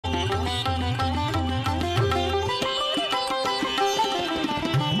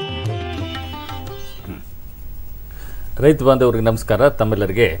ರೈತ ಬಾಂಧವರಿಗೆ ನಮಸ್ಕಾರ.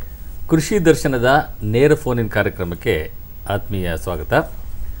 ತಮ್ಮೆಲ್ಲರಿಗೆ ಕೃಷಿ ದರ್ಶನದ ನೇರ ಫೋನ್ ಇನ್ ಕಾರ್ಯಕ್ರಮಕ್ಕೆ ಆತ್ಮೀಯ ಸ್ವಾಗತ.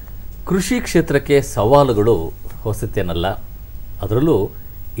 ಕೃಷಿ ಕ್ಷೇತ್ರಕ್ಕೆ ಸವಾಲುಗಳು ಹೊಸತೇನಲ್ಲ. ಅದರಲ್ಲೂ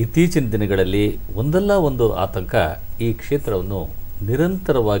ಇತ್ತೀಚಿನ ದಿನಗಳಲ್ಲಿ ಒಂದಲ್ಲ ಒಂದು ಆತಂಕ ಈ ಕ್ಷೇತ್ರವನ್ನು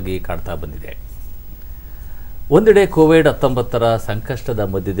ನಿರಂತರವಾಗಿ ಕಾಡ್ತಾ ಬಂದಿದೆ. ಒಂದೆಡೆ ಕೋವಿಡ್-19 ಸಂಕಷ್ಟದ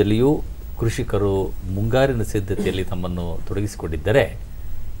ಮಧ್ಯದಲ್ಲಿಯೂ ಕೃಷಿಕರು ಮುಂಗಾರಿನ ಸಿದ್ಧತೆಯಲ್ಲಿ ತಮ್ಮನ್ನು ತೊಡಗಿಸಿಕೊಂಡಿದ್ದರೆ,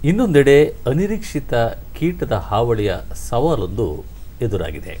 ಇನ್ನೊಂದೆಡೆ ಅನಿರೀಕ್ಷಿತ ಕೀಟದ ಹಾವಳಿಯ ಸವಾಲೊಂದು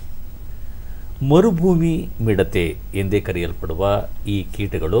ಎದುರಾಗಿದೆ. ಮರುಭೂಮಿ ಮಿಡತೆ ಎಂದೇ ಕರೆಯಲ್ಪಡುವ ಈ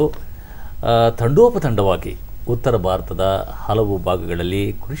ಕೀಟಗಳು ತಂಡೋಪತಂಡವಾಗಿ ಉತ್ತರ ಭಾರತದ ಹಲವು ಭಾಗಗಳಲ್ಲಿ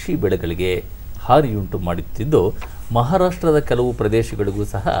ಕೃಷಿ ಬೆಳೆಗಳಿಗೆ ಹಾನಿಯುಂಟು ಮಾಡುತ್ತಿದ್ದು, ಮಹಾರಾಷ್ಟ್ರದ ಕೆಲವು ಪ್ರದೇಶಗಳಿಗೂ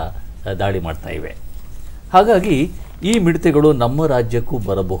ಸಹ ದಾಳಿ ಮಾಡ್ತಾ ಇವೆ. ಹಾಗಾಗಿ ಈ ಮಿಡತೆಗಳು ನಮ್ಮ ರಾಜ್ಯಕ್ಕೂ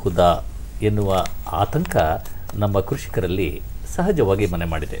ಬರಬಹುದಾ ಎನ್ನುವ ಆತಂಕ ನಮ್ಮ ಕೃಷಿಕರಲ್ಲಿ ಸಹಜವಾಗಿ ಮನೆ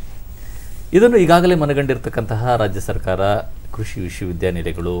ಮಾಡಿದೆ. ಇದನ್ನು ಈಗಾಗಲೇ ಮನಗಂಡಿರ್ತಕ್ಕಂತಹ ರಾಜ್ಯ ಸರ್ಕಾರ, ಕೃಷಿ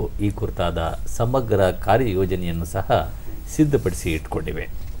ವಿಶ್ವವಿದ್ಯಾನಿಲಯಗಳು ಈ ಕುರಿತಾದ ಸಮಗ್ರ ಕಾರ್ಯಯೋಜನೆಯನ್ನು ಸಹ ಸಿದ್ಧಪಡಿಸಿ ಇಟ್ಕೊಂಡಿವೆ.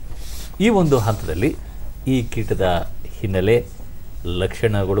 ಈ ಒಂದು ಹಂತದಲ್ಲಿ ಈ ಕೀಟದ ಹಿನ್ನೆಲೆ,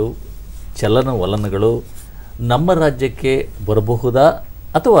 ಲಕ್ಷಣಗಳು, ಚಲನವಲನಗಳು ನಮ್ಮ ರಾಜ್ಯಕ್ಕೆ ಬರಬಹುದಾ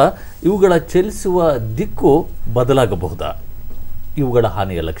ಅಥವಾ ಇವುಗಳ ಚಲಿಸುವ ದಿಕ್ಕು ಬದಲಾಗಬಹುದಾ, ಇವುಗಳ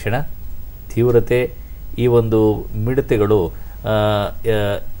ಹಾನಿಯ ಲಕ್ಷಣ, ತೀವ್ರತೆ, ಈ ಒಂದು ಮಿಡತೆಗಳು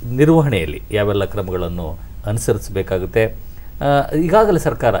ನಿರ್ವಹಣೆಯಲ್ಲಿ ಯಾವೆಲ್ಲ ಕ್ರಮಗಳನ್ನು ಅನುಸರಿಸಬೇಕಾಗುತ್ತೆ, ಈಗಾಗಲೇ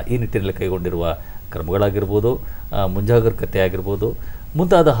ಸರ್ಕಾರ ಈ ನಿಟ್ಟಿನಲ್ಲಿ ಕೈಗೊಂಡಿರುವ ಕ್ರಮಗಳಾಗಿರ್ಬೋದು, ಮುಂಜಾಗ್ರತೆ ಆಗಿರ್ಬೋದು,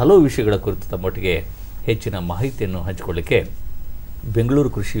 ಮುಂತಾದ ಹಲವು ವಿಷಯಗಳ ಕುರಿತು ತಮ್ಮೊಟ್ಟಿಗೆ ಹೆಚ್ಚಿನ ಮಾಹಿತಿಯನ್ನು ಹಂಚಿಕೊಳ್ಳಿಕ್ಕೆ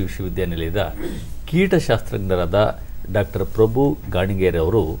ಬೆಂಗಳೂರು ಕೃಷಿ ವಿಶ್ವವಿದ್ಯಾನಿಲಯದ ಕೀಟಶಾಸ್ತ್ರಜ್ಞರಾದ ಡಾಕ್ಟರ್ ಪ್ರಭು ಗಾಣಿಗೇರ್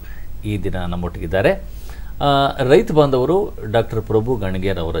ಅವರು ಈ ದಿನ ನಮ್ಮೊಟ್ಟಿಗಿದ್ದಾರೆ. ರೈತ ಬಾಂಧವರು ಡಾಕ್ಟರ್ ಪ್ರಭು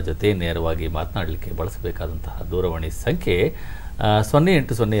ಗಾಣಿಗೇರ್ ಅವರ ಜೊತೆ ನೇರವಾಗಿ ಮಾತನಾಡಲಿಕ್ಕೆ ಬಳಸಬೇಕಾದಂತಹ ದೂರವಾಣಿ ಸಂಖ್ಯೆ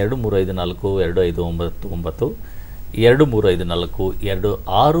 0802354259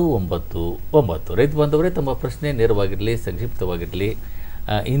 23542699. ರೈತ ಬಾಂಧವರೇ, ತಮ್ಮ ಪ್ರಶ್ನೆ ನೇರವಾಗಿರಲಿ, ಸಂಕ್ಷಿಪ್ತವಾಗಿರಲಿ.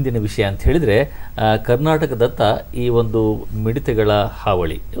 ಇಂದಿನ ವಿಷಯ ಅಂತ ಹೇಳಿದರೆ, ಕರ್ನಾಟಕದತ್ತ ಈ ಒಂದು ಮಿಡತೆಗಳ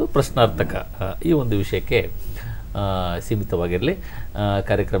ಹಾವಳಿ ಪ್ರಶ್ನಾರ್ಥಕ ಈ ಒಂದು ವಿಷಯಕ್ಕೆ ಸೀಮಿತವಾಗಿರಲಿ.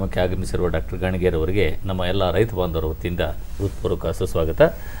 ಕಾರ್ಯಕ್ರಮಕ್ಕೆ ಆಗಮಿಸಿರುವ ಡಾಕ್ಟರ್ ಗಾಣಿಗೇರ್ ಅವರಿಗೆ ನಮ್ಮ ಎಲ್ಲ ರೈತ ಬಾಂಧವರ ವತಿಯಿಂದ ಹೃತ್ಪೂರ್ವಕ ಸುಸ್ವಾಗತ.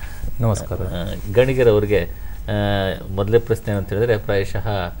 ನಮಸ್ಕಾರ. ಗಾಣಿಗೇರ್ ಅವರಿಗೆ ಮೊದಲೇ ಪ್ರಶ್ನೆ ಏನಂತ ಹೇಳಿದ್ರೆ, ಪ್ರಾಯಶಃ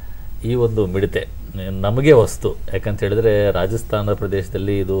ಈ ಒಂದು ಮಿಡತೆ ನಮಗೆ ವಸ್ತು. ಯಾಕಂತ ಹೇಳಿದ್ರೆ ರಾಜಸ್ಥಾನ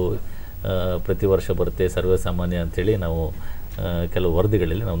ಪ್ರದೇಶದಲ್ಲಿ ಇದು ಪ್ರತಿ ವರ್ಷ ಬರುತ್ತೆ, ಸರ್ವೇ ಸಾಮಾನ್ಯ ಅಂಥೇಳಿ ನಾವು ಕೆಲವು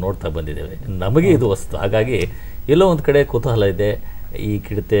ವರದಿಗಳಲ್ಲಿ ನಾವು ನೋಡ್ತಾ ಬಂದಿದ್ದೇವೆ. ನಮಗೆ ಇದು ವಸ್ತು. ಹಾಗಾಗಿ ಎಲ್ಲೋ ಒಂದು ಕಡೆ ಕುತೂಹಲ ಇದೆ. ಈ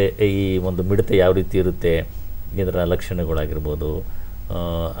ಈ ಒಂದು ಮಿಡತೆ ಯಾವ ರೀತಿ ಇರುತ್ತೆ, ಇದರ ಲಕ್ಷಣಗಳಾಗಿರ್ಬೋದು,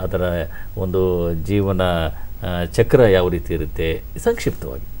 ಅದರ ಒಂದು ಜೀವನ ಚಕ್ರ ಯಾವ ರೀತಿ ಇರುತ್ತೆ,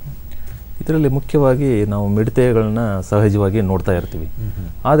 ಸಂಕ್ಷಿಪ್ತವಾಗಿ. ಇದರಲ್ಲಿ ಮುಖ್ಯವಾಗಿ ನಾವು ಮಿಡತೆಗಳನ್ನ ಸಹಜವಾಗಿ ನೋಡ್ತಾ ಇರ್ತೀವಿ.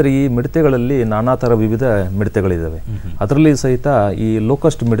 ಆದರೆ ಈ ಮಿಡತೆಗಳಲ್ಲಿ ನಾನಾ ಥರ ವಿವಿಧ ಮಿಡತೆಗಳಿದ್ದಾವೆ. ಅದರಲ್ಲಿ ಸಹಿತ ಈ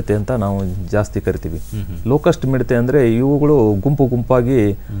ಲೋಕಸ್ಟ್ ಮಿಡತೆ ಅಂತ ನಾವು ಜಾಸ್ತಿ ಕರಿತೀವಿ. ಲೋಕಸ್ಟ್ ಮಿಡತೆ ಅಂದರೆ ಇವುಗಳು ಗುಂಪು ಗುಂಪಾಗಿ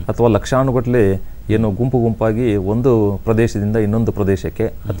ಅಥವಾ ಲಕ್ಷಾನುಗಟ್ಟಲೆ ಏನು ಗುಂಪು ಗುಂಪಾಗಿ ಒಂದು ಪ್ರದೇಶದಿಂದ ಇನ್ನೊಂದು ಪ್ರದೇಶಕ್ಕೆ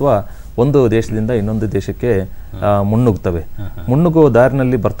ಅಥವಾ ಒಂದು ದೇಶದಿಂದ ಇನ್ನೊಂದು ದೇಶಕ್ಕೆ ಮುನ್ನುಗ್ತವೆ. ಮುನ್ನುಗ್ಗುವ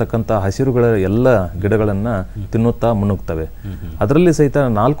ದಾರಿನಲ್ಲಿ ಬರ್ತಕ್ಕಂಥ ಹಸಿರುಗಳ ಎಲ್ಲ ಗಿಡಗಳನ್ನು ತಿನ್ನುತ್ತಾ ಮುನ್ನುಗ್ತವೆ. ಅದರಲ್ಲಿ ಸಹಿತ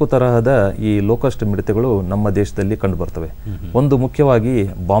 4 ತರಹದ ಈ ಲೋಕಸ್ಟ್ ಮಿಡತೆಗಳು ನಮ್ಮ ದೇಶದಲ್ಲಿ ಕಂಡು ಬರ್ತವೆ. ಒಂದು ಮುಖ್ಯವಾಗಿ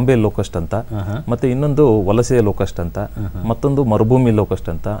ಬಾಂಬೆ ಲೋಕಸ್ಟ್ ಅಂತ, ಮತ್ತೆ ಇನ್ನೊಂದು ವಲಸೆ ಲೋಕಸ್ಟ್ ಅಂತ, ಮತ್ತೊಂದು ಮರುಭೂಮಿ ಲೋಕಸ್ಟ್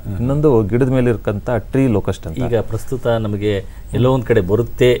ಅಂತ, ಇನ್ನೊಂದು ಗಿಡದ ಮೇಲೆ ಇರತಕ್ಕಂಥ ಟ್ರೀ ಲೋಕಸ್ಟ್ ಅಂತ. ಈಗ ಪ್ರಸ್ತುತ ನಮಗೆ ಎಲ್ಲೋ ಒಂದು ಕಡೆ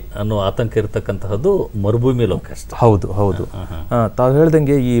ಬರುತ್ತೆ ಅನ್ನೋ ಆತಂಕ ಇರತಕ್ಕಂತಹದ್ದು ಮರುಭೂಮಿ ಲೋಕಸ್ಟ್. ಹೌದು ಹೌದು. ತಾವು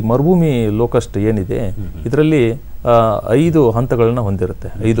ಹೇಳ್ದಂಗೆ ಈ ಮರುಭೂಮಿ ಲೋಕಸ್ಟ್ ಏನಿದೆ, ಇದರಲ್ಲಿ 5 ಹಂತಗಳನ್ನ ಹೊಂದಿರುತ್ತೆ,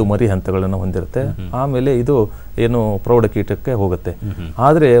 5 ಮರಿ ಹಂತಗಳನ್ನ ಹೊಂದಿರುತ್ತೆ. ಆಮೇಲೆ ಇದು ಏನು ಪ್ರೌಢಕೀಟಕ್ಕೆ ಹೋಗುತ್ತೆ.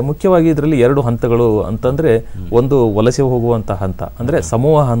 ಆದರೆ ಮುಖ್ಯವಾಗಿ ಇದರಲ್ಲಿ 2 ಹಂತಗಳು ಅಂತಂದ್ರೆ, ಒಂದು ವಲಸೆ ಹೋಗುವಂತ ಹಂತ ಅಂದ್ರೆ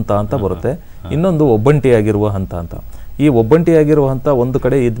ಸಮೂಹ ಹಂತ ಅಂತ ಬರುತ್ತೆ, ಇನ್ನೊಂದು ಒಬ್ಬಂಟಿಯಾಗಿರುವ ಹಂತ ಅಂತ. ಈ ಒಬ್ಬಂಟಿಯಾಗಿರುವ ಹಂತ ಒಂದು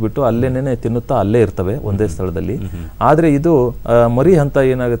ಕಡೆ ಇದ್ಬಿಟ್ಟು ಅಲ್ಲೇನೇ ತಿನ್ನುತ್ತಾ ಅಲ್ಲೇ ಇರ್ತವೆ ಒಂದೇ ಸ್ಥಳದಲ್ಲಿ. ಆದರೆ ಇದು ಮರಿ ಹಂತ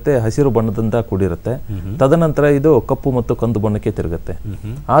ಏನಾಗುತ್ತೆ, ಹಸಿರು ಬಣ್ಣದಿಂದ ಕೂಡಿರುತ್ತೆ. ತದನಂತರ ಇದು ಕಪ್ಪು ಮತ್ತು ಕಂದು ಬಣ್ಣಕ್ಕೆ ತಿರುಗುತ್ತೆ.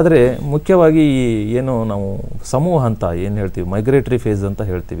 ಆದರೆ ಮುಖ್ಯವಾಗಿ ಈ ಏನು ನಾವು ಸಮೂಹ ಹಂತ ಏನು ಹೇಳ್ತೀವಿ, ಮೈಗ್ರೇಟರಿ ಫೇಸ್ ಅಂತ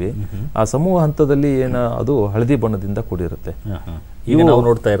ಹೇಳ್ತೀವಿ, ಆ ಸಮೂಹ ಹಂತದಲ್ಲಿ ಅದು ಹಳದಿ ಬಣ್ಣದಿಂದ ಕೂಡಿರುತ್ತೆ. ಈಗ ನಾವು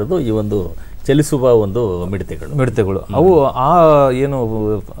ನೋಡ್ತಾ ಇರೋದು ಈ ಒಂದು ಚಲಿಸುವ ಒಂದು ಮಿಡತೆಗಳು ಅವು ಆ ಏನು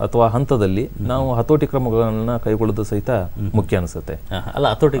ಅಥವಾ ಹಂತದಲ್ಲಿ ನಾವು ಹತೋಟಿ ಕ್ರಮಗಳನ್ನ ಕೈಗೊಳ್ಳೋದು ಸಹಿತ ಮುಖ್ಯ ಅನಿಸುತ್ತೆ. ಅಲ್ಲ,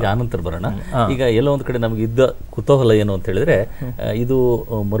 ಹತೋಟಿಗೆ ಆನಂತರ ಬರೋಣ. ಈಗ ಎಲ್ಲೋ ಒಂದು ಕಡೆ ನಮ್ಗೆ ಇದ್ದ ಕುತೂಹಲ ಏನು ಅಂತ ಹೇಳಿದ್ರೆ, ಇದು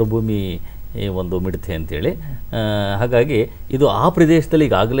ಮರುಭೂಮಿ ಒಂದು ಮಿಡತೆ ಅಂತೇಳಿ. ಹಾಗಾಗಿ ಇದು ಆ ಪ್ರದೇಶದಲ್ಲಿ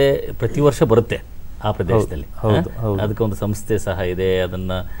ಈಗಾಗಲೇ ಪ್ರತಿ ವರ್ಷ ಬರುತ್ತೆ. ಆ ಪ್ರದೇಶದಲ್ಲಿ ಅದಕ್ಕೆ ಒಂದು ಸಂಸ್ಥೆ ಸಹ ಇದೆ.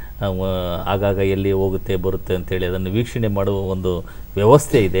 ಅದನ್ನು ಆಗಾಗ ಎಲ್ಲಿ ಹೋಗುತ್ತೆ ಬರುತ್ತೆ ಅಂತೇಳಿ ಅದನ್ನು ವೀಕ್ಷಣೆ ಮಾಡುವ ಒಂದು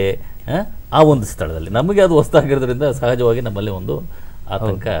ವ್ಯವಸ್ಥೆ ಇದೆ ಆ ಒಂದು ಸ್ಥಳದಲ್ಲಿ. ನಮಗೆ ಅದು ಹೊಸದಾಗಿರೋದ್ರಿಂದ ಸಹಜವಾಗಿ ನಮ್ಮಲ್ಲಿ ಒಂದು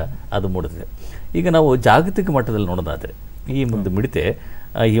ಆತಂಕ ಅದು ಮೂಡುತ್ತದೆ. ಈಗ ನಾವು ಜಾಗತಿಕ ಮಟ್ಟದಲ್ಲಿ ನೋಡೋದಾದರೆ ಈ ಒಂದು ಮಿಡತೆ,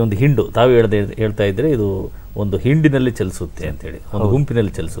 ಈ ಒಂದು ಹಿಂಡು, ತಾವು ಹೇಳ್ತಾ ಇದ್ರೆ ಇದು ಒಂದು ಹಿಂಡಿನಲ್ಲಿ ಚಲಿಸುತ್ತೆ ಅಂತೇಳಿ, ಒಂದು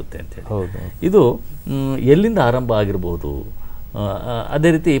ಗುಂಪಿನಲ್ಲಿ ಚಲಿಸುತ್ತೆ ಅಂತೇಳಿ. ಇದು ಎಲ್ಲಿಂದ ಆರಂಭ ಆಗಿರಬಹುದು? ಅದೇ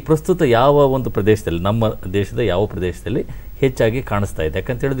ರೀತಿ ಪ್ರಸ್ತುತ ಯಾವ ಒಂದು ಪ್ರದೇಶದಲ್ಲಿ, ನಮ್ಮ ದೇಶದ ಯಾವ ಪ್ರದೇಶದಲ್ಲಿ ಹೆಚ್ಚಾಗಿ ಕಾಣಿಸ್ತಾ ಇದೆ?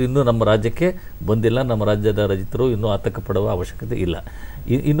 ಯಾಕಂತ ಹೇಳಿದ್ರೆ ಇನ್ನೂ ನಮ್ಮ ರಾಜ್ಯಕ್ಕೆ ಬಂದಿಲ್ಲ, ನಮ್ಮ ರಾಜ್ಯದ ರೈತರು ಇನ್ನೂ ಆತಂಕ ಪಡುವ ಅವಶ್ಯಕತೆ ಇಲ್ಲ.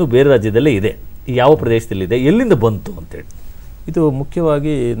 ಇನ್ನೂ ಬೇರೆ ರಾಜ್ಯದಲ್ಲೇ ಇದೆ. ಯಾವ ಪ್ರದೇಶದಲ್ಲಿದೆ, ಎಲ್ಲಿಂದ ಬಂತು ಅಂತೇಳಿ? ಇದು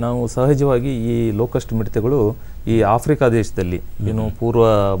ಮುಖ್ಯವಾಗಿ ನಾವು ಸಹಜವಾಗಿ ಈ ಲೋಕಸ್ಟ್ ಮಿಡತೆಗಳು ಈ ಆಫ್ರಿಕಾ ದೇಶದಲ್ಲಿ, ಏನು ಪೂರ್ವ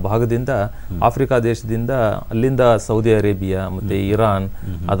ಭಾಗದಿಂದ ಆಫ್ರಿಕಾ ದೇಶದಿಂದ, ಅಲ್ಲಿಂದ ಸೌದಿ ಅರೇಬಿಯಾ ಮತ್ತೆ ಇರಾನ್,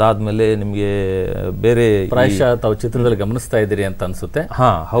 ಅದಾದ್ಮೇಲೆ ನಿಮಗೆ ಬೇರೆ ಪ್ರಾಯಶಃ ತಾವು ಚಿತ್ರದಲ್ಲಿ ಗಮನಿಸ್ತಾ ಇದ್ದೀರಿ ಅಂತ ಅನ್ಸುತ್ತೆ.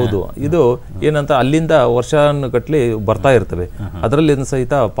 ಹೌದು. ಇದು ಏನಂತ ಅಲ್ಲಿಂದ ವರ್ಷಾನುಗಟ್ಲೆ ಬರ್ತಾ ಇರ್ತವೆ. ಅದರಲ್ಲಿ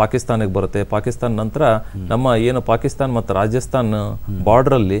ಸಹಿತ ಪಾಕಿಸ್ತಾನಕ್ಕೆ ಬರುತ್ತೆ. ಪಾಕಿಸ್ತಾನ ನಂತರ ನಮ್ಮ ಏನು ಪಾಕಿಸ್ತಾನ ಮತ್ತು ರಾಜಸ್ಥಾನ್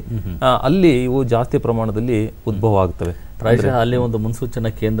ಬಾರ್ಡರ್ ಅಲ್ಲಿ ಇವು ಜಾಸ್ತಿ ಪ್ರಮಾಣದಲ್ಲಿ ಉದ್ಭವ ಆಗ್ತವೆ. ಪ್ರಾಯಶಃ ಅಲ್ಲಿ ಒಂದು ಮುನ್ಸೂಚನಾ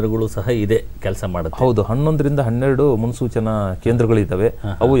ಕೇಂದ್ರಗಳು ಸಹ ಇದೆ, ಕೆಲಸ ಮಾಡುತ್ತೆ. ಹೌದು, 11ರಿಂದ 12 ಮುನ್ಸೂಚನಾ ಕೇಂದ್ರಗಳಿದ್ದಾವೆ.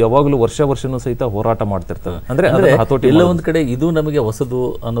 ಅವು ಯಾವಾಗಲೂ ವರ್ಷನೂ ಸಹಿತ ಹೋರಾಟ ಮಾಡ್ತಿರ್ತವೆ. ಅಂದ್ರೆ ಎಲ್ಲ ಒಂದು ಕಡೆ ಇದು ನಮಗೆ ಹೊಸದು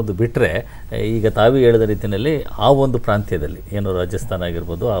ಅನ್ನೋದು ಬಿಟ್ರೆ, ಈಗ ತಾವೇ ಹೇಳಿದ ರೀತಿಯಲ್ಲಿ ಆ ಒಂದು ಪ್ರಾಂತ್ಯದಲ್ಲಿ, ಏನು ರಾಜಸ್ಥಾನ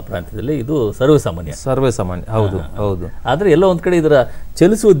ಆಗಿರ್ಬೋದು, ಆ ಪ್ರಾಂತ್ಯದಲ್ಲಿ ಇದು ಸರ್ವೇಸಾಮಾನ್ಯ. ಹೌದು ಹೌದು. ಆದ್ರೆ ಎಲ್ಲ ಒಂದ್ ಕಡೆ ಇದರ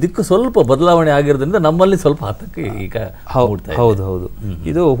ಚಲಿಸುವ ದಿಕ್ಕು ಸ್ವಲ್ಪ ಬದಲಾವಣೆ ಆಗಿರೋದ್ರಿಂದ ನಮ್ಮಲ್ಲಿ ಸ್ವಲ್ಪ ಆತಂಕ ಈಗ. ಹೌದು ಹೌದು.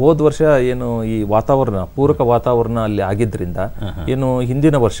 ಇದು ಹೋದ ವರ್ಷ ಏನು ಈ ವಾತಾವರಣ, ಪೂರಕ ವಾತಾವರಣ ಅಲ್ಲಿ ಆಗಿದ್ರಿಂದ ಏನು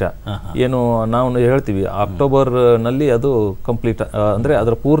ಹಿಂದಿನ ವರ್ಷ ಏನು ನಾವು ಹೇಳ್ತೀವಿ ಅಕ್ಟೋಬರ್ ನಲ್ಲಿ ಅದು ಕಂಪ್ಲೀಟ್, ಅಂದ್ರೆ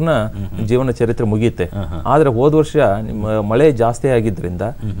ಅದರ ಪೂರ್ಣ ಜೀವನ ಚರಿತ್ರೆ ಮುಗಿಯುತ್ತೆ. ಆದ್ರೆ ಹೋದ ವರ್ಷ ಮಳೆ ಜಾಸ್ತಿ ಆಗಿದ್ರಿಂದ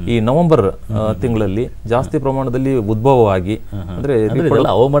ಈ ನವೆಂಬರ್ ತಿಂಗಳಲ್ಲಿ ಜಾಸ್ತಿ ಪ್ರಮಾಣದಲ್ಲಿ ಉದ್ಭವವಾಗಿ, ಅಂದ್ರೆ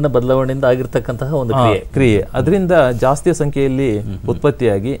ಹವಾಮಾನ ಬದಲಾವಣೆಯಿಂದ ಆಗಿರ್ತಕ್ಕಂತಹ ಒಂದು ಕ್ರಿಯೆ ಅದರಿಂದ ಜಾಸ್ತಿ ಸಂಖ್ಯೆಯಲ್ಲಿ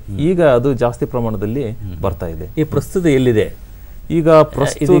ಉತ್ಪತ್ತಿಯಾಗಿ ಈಗ ಅದು ಜಾಸ್ತಿ ಪ್ರಮಾಣದಲ್ಲಿ ಬರ್ತಾ ಇದೆ. ಈ ಪ್ರಸ್ತುತ ಎಲ್ಲಿದೆ ಈಗ?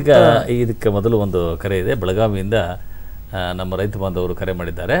 ಇದಕ್ಕೆ ಮೊದಲು ಒಂದು ಕರೆ ಇದೆ, ಬೆಳಗಾವಿಯಿಂದ ನಮ್ಮ ರೈತ ಬಾಂಧವರು ಕರೆ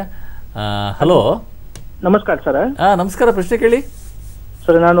ಮಾಡಿದ್ದಾರೆ. ಹಲೋ, ನಮಸ್ಕಾರ ಸರ್. ನಮಸ್ಕಾರ, ಪ್ರಶ್ನೆ ಕೇಳಿ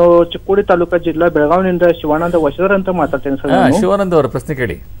ಸರ್. ನಾನು ಚಿಕ್ಕೋಡಿ ತಾಲೂಕಾ ಜಿಲ್ಲಾ ಬೆಳಗಾವಿನಿಂದ ಶಿವಾನಂದ ವಶಧರ್ ಅಂತ ಮಾತಾಡ್ತೇನೆ ಸರ್. ಶಿವಾನಂದ ಅವರ ಪ್ರಶ್ನೆ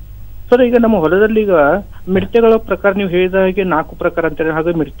ಕೇಳಿ ಸರ್. ಈಗ ನಮ್ಮ ಹೊಲದಲ್ಲಿ ಈಗ ಮಿಡತೆಗಳ ಪ್ರಕಾರ ನೀವು ಹೇಳಿದ ಹಾಗೆ 4 ಪ್ರಕಾರ ಅಂತ ಹೇಳಿ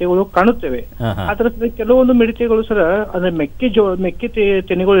ಹಾಗೆ ಮಿಡತೆಗಳು ಕಾಣುತ್ತೇವೆ. ಆದ್ರೆ ಕೆಲವೊಂದು ಮಿಡತೆಗಳು ಸರ್, ಅಂದ್ರೆ ಮೆಕ್ಕೆ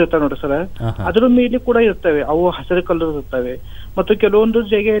ತೆನೆಗಳು ಇರ್ತಾವೆ ನೋಡ್ರಿ ಸರ್, ಅದ್ರ ಮೇಲೆ ಕೂಡ ಇರ್ತವೆ, ಅವು ಹಸಿರು ಕಲರ್ ಇರ್ತವೆ. ಮತ್ತು ಕೆಲವೊಂದು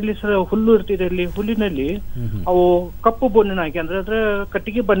ಜಾಗೆಯಲ್ಲಿ ಸರ್ ಹುಲ್ಲು ಇರ್ತಿದೆ, ಅಲ್ಲಿ ಹುಲ್ಲಿನಲ್ಲಿ ಅವು ಕಪ್ಪು ಬಣ್ಣಿನ ಹಾಗೆ, ಅಂದ್ರೆ ಅದ್ರ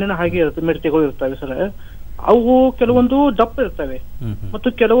ಕಟ್ಟಿಗೆ ಬಣ್ಣಿನ ಹಾಗೆ ಇರುತ್ತೆ ಮಿಡತೆಗಳು ಇರ್ತವೆ ಸರ್. ಅವು ಕೆಲವೊಂದು ದಪ್ಪ ಇರ್ತವೆ ಮತ್ತು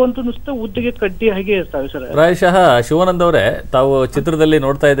ಕೆಲವೊಂದು ನುಸ್ತ ಉದ್ದಿಗೆ ಕಡ್ಡಿ ಹಾಗೆ ಇರ್ತವೆ ಸರ್. ಪ್ರಾಯಶಃ ಶಿವಾನಂದ ಅವರೇ, ತಾವು ಚಿತ್ರದಲ್ಲಿ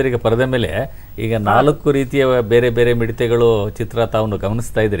ನೋಡ್ತಾ ಇದ್ದೀರಿ ಈಗ ಪರದೆ ಮೇಲೆ, ಈಗ 4 ರೀತಿಯ ಬೇರೆ ಬೇರೆ ಮಿಡತೆಗಳು ಚಿತ್ರ ತಾವು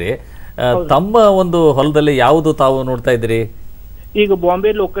ಗಮನಿಸ್ತಾ ಇದ್ದೀರಿ. ತಮ್ಮ ಒಂದು ಹೊಲದಲ್ಲಿ ಯಾವುದು ತಾವು ನೋಡ್ತಾ ಇದ್ದೀರಿ? ಈಗ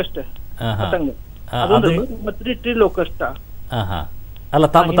ಬಾಂಬೆ ಲೋಕಸ್ಟ್ ಮತ್ತೆ ಟ್ರೀ ಲೋಕಸ್ಟ್. ಅಲ್ಲ,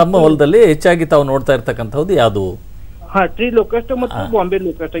 ತಮ್ಮ ಹೊಲದಲ್ಲಿ ಹೆಚ್ಚಾಗಿ ತಾವು ನೋಡ್ತಾ ಇರ್ತಕ್ಕಂಥದ್ದು ಯಾವುದು? ಟ್ರೀ ಲೋಕಸ್ಟ್ ಮತ್ತು ಬಾಂಬೆ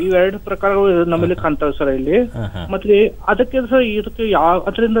ಲೋಕಸ್ಟ್, ಇವು 2 ಪ್ರಕಾರಗಳು ನಮ್ಮಲ್ಲಿ ಕಾಣ್ತಾವೆ ಸರ್ ಇಲ್ಲಿ. ಮತ್ತೆ ಅದಕ್ಕೆ ಸರ್ ಇದಕ್ಕೆ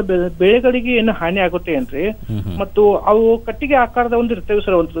ಅದರಿಂದ ಬೆಳೆಗಳಿಗೆ ಏನು ಹಾನಿ ಆಗುತ್ತೆ ಏನ್ರಿ? ಮತ್ತು ಅವು ಕಟ್ಟಿಗೆ ಆಕಾರದ ಒಂದು ಇರ್ತೇವೆ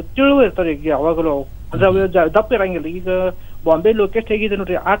ಸರ್, ಒಂದು ತಿಳುವ ಇರ್ತಾರೆ ಈಗ ಯಾವಾಗಲೂ. ಅಂದ್ರೆ ಅವು ದಪ್ಪ ಇರಂಗಿಲ್ಲ. ಈಗ ಬಾಂಬೆ ಲೋಕಸ್ಟ್ ಹೇಗಿದೆ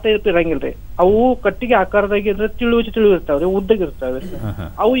ನೋಡ್ರಿ, ಆ ಟೈಪ್ ಇರಂಗಿಲ್ರಿ. ಅವು ಕಟ್ಟಿಗೆ ಆಕಾರದಾಗಿ ಅಂದ್ರೆ ತಿಳುವ ಇರ್ತಾವ್ರಿ, ಉದ್ದಗಿರ್ತಾವೆ.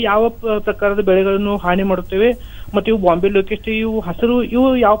 ಅವು ಯಾವ ಪ್ರಕಾರದ ಬೆಳೆಗಳನ್ನು ಹಾನಿ ಮಾಡುತ್ತವೆ? ಮತ್ತೆ ಇವು ಬಾಂಬೆ ಲೋಕಸ್ಟ್, ಇವು ಹಸಿರು, ಇವು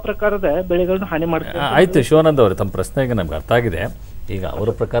ಯಾವ ಪ್ರಕಾರದ ಬೆಳೆಗಳನ್ನು ಹಾನಿ ಮಾಡ್ತವೆ? ಆಯ್ತು ಶಿವಾನಂದ್ ಅವರೇ, ತಮ್ಮ ಪ್ರಶ್ನೆಗೆ ನಮ್ಗೆ ಅರ್ಥ ಆಗಿದೆ. ಈಗ ಅವರ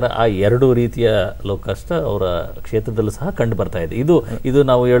ಪ್ರಕಾರ ಆ 2 ರೀತಿಯ ಲೋಕಸ್ಟ್ ಅವರ ಕ್ಷೇತ್ರದಲ್ಲೂ ಸಹ ಕಂಡು ಬರ್ತಾ ಇದೆ. ಇದು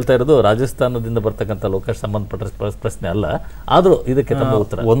ನಾವು ಹೇಳ್ತಾ ಇರೋದು ರಾಜಸ್ಥಾನದಿಂದ ಬರ್ತಕ್ಕಂಥ ಲೋಕಸ್ಟ್ ಸಂಬಂಧಪಟ್ಟ ಪ್ರಶ್ನೆ ಅಲ್ಲ, ಆದರೂ ಇದಕ್ಕೆ ತಮ್ಮ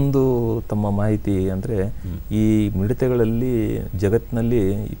ಉತ್ತರ. ಒಂದು ತಮ್ಮ ಮಾಹಿತಿ ಅಂದ್ರೆ, ಈ ಮಿಡತೆಗಳಲ್ಲಿ ಜಗತ್ತಿನಲ್ಲಿ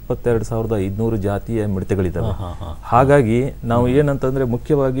 22,500 ಜಾತಿಯ ಮಿಡತೆಗಳಿದ್ದಾವೆ. ಹಾಗಾಗಿ ನಾವು ಏನಂತಂದ್ರೆ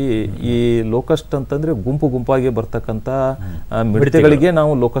ಮುಖ್ಯವಾಗಿ ಈ ಲೋಕಸ್ಟ್ ಅಂತಂದ್ರೆ ಗುಂಪಾಗಿ ಬರ್ತಕ್ಕಂಥ ಮಿಡತೆಗಳಿಗೆ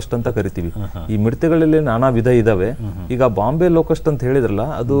ನಾವು ಲೋಕಸ್ಟ್ ಅಂತ ಕರಿತೀವಿ. ಈ ಮಿಡತೆಗಳಲ್ಲಿ ನಾನಾ ವಿಧ ಇದಾವೆ. ಈಗ ಬಾಂಬೆ ಲೋಕಸ್ಟ್ ಅಂತ ಹೇಳಿದ್ರಲ್ಲ,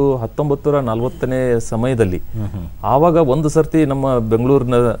 ಅದು 1940ನೇ ಸಮಯದಲ್ಲಿ, ಆವಾಗ ಒಂದು ಸರ್ತಿ ನಮ್ಮ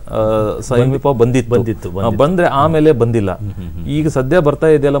ಬೆಂಗಳೂರಿನ ಸಮೀಪ ಬಂದಿತ್ತು, ಬಂದ್ರೆ ಆಮೇಲೆ ಬಂದಿಲ್ಲ. ಈಗ ಸದ್ಯ ಬರ್ತಾ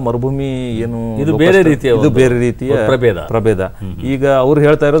ಇದೆಯಲ್ಲ ಮರುಭೂಮಿ, ಏನು ಇದು ಬೇರೆ ರೀತಿಯ ಪ್ರಭೇದ. ಈಗ ಅವ್ರು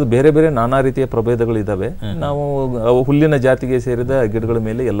ಹೇಳ್ತಾ ಇರೋದು ಬೇರೆ ಬೇರೆ ನಾನಾ ರೀತಿಯ ಪ್ರಭೇದಗಳಿದಾವೆ. ನಾವು ಹುಲ್ಲಿನ ಜಾತಿಗೆ ಸೇರಿದ ಗಿಡಗಳ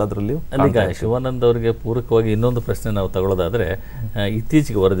ಮೇಲೆ ಎಲ್ಲದರಲ್ಲಿಯೂ. ಈಗ ಶಿವಾನಂದ್ ಅವರಿಗೆ ಪೂರಕವಾಗಿ ಇನ್ನೊಂದು ಪ್ರಶ್ನೆ ನಾವು ತಗೊಳ್ಳೋದಾದ್ರೆ,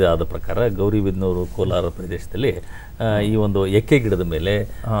 ಇತ್ತೀಚೆಗೆ ವರದಿ ಆದ ಪ್ರಕಾರ ಗೌರಿಬಿದನೂರು, ಕೋಲಾರ ಪ್ರದೇಶದಲ್ಲಿ ಈ ಒಂದು ಎಕ್ಕೆ ಗಿಡದ ಮೇಲೆ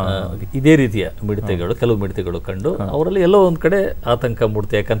ಇದೇ ರೀತಿಯ ಮಿಡತೆಗಳು, ಕೆಲವು ಮಿಡತೆಗಳು ಕಂಡು ಅವರಲ್ಲಿ ಎಲ್ಲೋ ಒಂದು ಕಡೆ ಆತಂಕ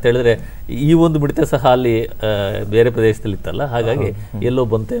ಮೂಡುತ್ತೆ. ಯಾಕಂತ ಹೇಳಿದ್ರೆ ಈ ಒಂದು ಮಿಡತೆ ಸಹ ಅಲ್ಲಿ ಬೇರೆ ಪ್ರದೇಶದಲ್ಲಿ ಇತ್ತಲ್ಲ, ಹಾಗಾಗಿ ಎಲ್ಲೋ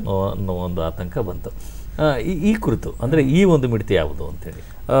ಬಂತೇನೋ ಅನ್ನೋ ಒಂದು ಆತಂಕ ಬಂತು. ಈ ಕುರಿತು ಅಂದರೆ ಈ ಒಂದು ಮಿಡತೆ ಯಾವುದು ಅಂತೇಳಿ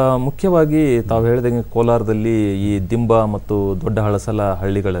ಮುಖ್ಯವಾಗಿ ತಾವು ಹೇಳಿದಂಗೆ ಕೋಲಾರದಲ್ಲಿ ಈ ದಿಂಬ ಮತ್ತು ದೊಡ್ಡ ಹಳಸಲ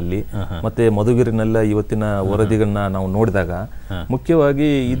ಹಳ್ಳಿಗಳಲ್ಲಿ ಮತ್ತೆ ಮಧುಗಿರಿನೆಲ್ಲ ಇವತ್ತಿನ ವರದಿಗಳನ್ನ ನಾವು ನೋಡಿದಾಗ ಮುಖ್ಯವಾಗಿ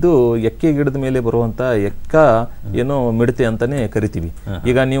ಇದು ಎಕ್ಕೆ ಗಿಡದ ಮೇಲೆ ಬರುವಂತ ಎಕ್ಕ ಏನೋ ಮಿಡತೆ ಅಂತಾನೆ ಕರಿತೀವಿ.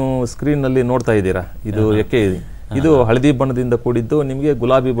 ಈಗ ನೀವು ಸ್ಕ್ರೀನ್ ನಲ್ಲಿ ನೋಡ್ತಾ ಇದ್ದೀರಾ, ಇದು ಎಕ್ಕೆ, ಇದು ಹಳದಿ ಬಣ್ಣದಿಂದ ಕೂಡಿದ್ದು ನಿಮಗೆ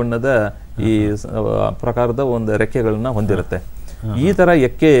ಗುಲಾಬಿ ಬಣ್ಣದ ಈ ಪ್ರಕಾರದ ಒಂದು ರೆಕ್ಕೆಗಳನ್ನ ಹೊಂದಿರುತ್ತೆ. ಈ ತರ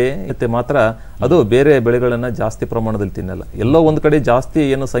ಎಕ್ಕೆ ಮಾತ್ರ ಅದು ಬೇರೆ ಬೆಳೆಗಳನ್ನ ಜಾಸ್ತಿ ಪ್ರಮಾಣದಲ್ಲಿ ತಿನ್ನಲ್ಲ. ಎಲ್ಲೋ ಒಂದ್ ಕಡೆ ಜಾಸ್ತಿ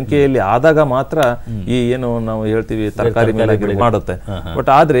ಏನು ಸಂಖ್ಯೆಯಲ್ಲಿ ಆದಾಗ ಮಾತ್ರ ಈ ಏನು ನಾವು ಹೇಳ್ತೀವಿ ತರಕಾರಿ ಮೇಲೆ ಮಾಡುತ್ತೆ. ಬಟ್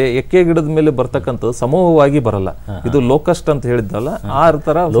ಆದ್ರೆ ಎಕ್ಕೆ ಗಿಡದ ಮೇಲೆ ಬರ್ತಕ್ಕಂಥದ್ದು ಸಮೂಹವಾಗಿ ಬರಲ್ಲ. ಇದು ಲೋಕಸ್ಟ್ ಅಂತ ಹೇಳಿದ್ದಲ್ಲ, ಆ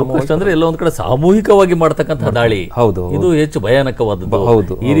ತರ ಲೋಕಸ್ಟ್ ಅಂದ್ರೆ ಎಲ್ಲ ಒಂದ್ ಕಡೆ ಸಾಮೂಹಿಕವಾಗಿ ಮಾಡ್ತಕ್ಕಂಥ ದಾಳಿ. ಹೌದು, ಇದು ಹೆಚ್ಚು ಭಯಾನಕವಾದದ್ದು.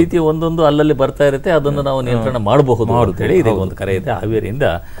 ಹೌದು, ಈ ರೀತಿ ಒಂದೊಂದು ಅಲ್ಲಲ್ಲಿ ಬರ್ತಾ ಇರುತ್ತೆ, ಅದನ್ನು ನಾವು ನಿಯಂತ್ರಣ ಮಾಡಬಹುದು ಅಂತ ಹೇಳಿ ಇದೀಗ ಒಂದು ಕರೆ ಇದೆ. ಹಾವೇರಿಯಿಂದ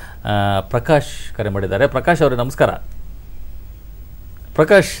ಪ್ರಕಾಶ್ ಕರೆ ಮಾಡಿದ್ದಾರೆ. ಪ್ರಕಾಶ್ ಅವರೇ ನಮಸ್ಕಾರ.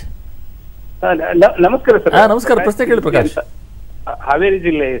 ಪ್ರಕಾಶ್ ನಮಸ್ಕಾರ ಸರ್. ನಮಸ್ಕಾರ, ಪ್ರಶ್ನೆ ಕೇಳಿ ಪ್ರಕಾಶ್. ಹಾವೇರಿ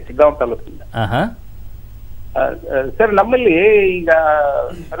ಜಿಲ್ಲೆ ಸಿಗ್ಗಾಂವ್ ತಾಲೂಕಿಂದ. ಸರ್, ನಮ್ಮಲ್ಲಿ ಈಗ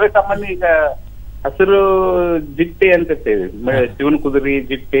ಸರ್ವೇಸಾಮಾನ್ಯ ಈಗ ಹಸಿರು ಜಿಟ್ಟೆ ಅಂತ ಶಿವನ್ ಕುದುರಿ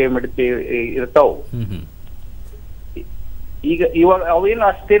ಜಿಟ್ಟೆ ಮಿಡತೆ ಇರ್ತಾವ್. ಈಗ ಇವಾಗ ಅವೇನು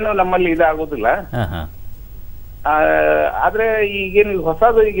ಅಷ್ಟೇನು ನಮ್ಮಲ್ಲಿ ಇದಾಗೋದಿಲ್ಲ. ಆದ್ರೆ ಈಗೇನು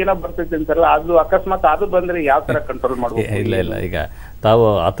ಹೊಸದು ಈಗೇನೋ ಬರ್ತೈತೆ ಅಂತಾರಲ್ಲ, ಅದು ಅಕಸ್ಮಾತ್ ಅದು ಬಂದ್ರೆ ಯಾವ ತರ ಕಂಟ್ರೋಲ್ ಮಾಡ್ಬೋದು? ಇಲ್ಲ, ಈಗ ತಾವು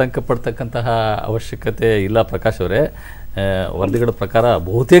ಆತಂಕ ಪಡ್ತಕ್ಕಂತಹ ಅವಶ್ಯಕತೆ ಇಲ್ಲ ಪ್ರಕಾಶ್ ಅವರೇ. ವರದಿಗಳ ಪ್ರಕಾರ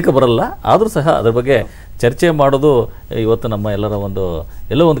ಬಹುತೇಕ ಬರಲ್ಲ, ಆದರೂ ಸಹ ಅದ್ರ ಬಗ್ಗೆ ಚರ್ಚೆ ಮಾಡೋದು ಇವತ್ತು ನಮ್ಮ ಎಲ್ಲರ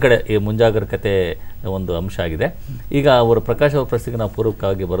ಎಲ್ಲೋ ಒಂದು ಕಡೆ ಈ ಮುಂಜಾಗ್ರತೆ ಒಂದು ಅಂಶ ಆಗಿದೆ. ಈಗ ಅವರು ಪ್ರಕಾಶ್ ಅವರ ಪ್ರಶ್ನೆಗೆ ನಾವು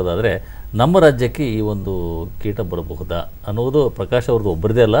ಪೂರ್ವಕವಾಗಿ ಬರೋದಾದರೆ, ನಮ್ಮ ರಾಜ್ಯಕ್ಕೆ ಈ ಒಂದು ಕೀಟ ಬರಬಹುದಾ ಅನ್ನೋದು ಪ್ರಕಾಶ್ ಅವ್ರದ್ದು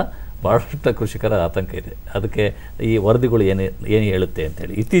ಒಬ್ಬರದೇ ಅಲ್ಲ, ಭಾಳಷ್ಟು ಕೃಷಿಕರ ಆತಂಕ ಇದೆ. ಅದಕ್ಕೆ ಈ ವರದಿಗಳು ಏನು ಹೇಳುತ್ತೆ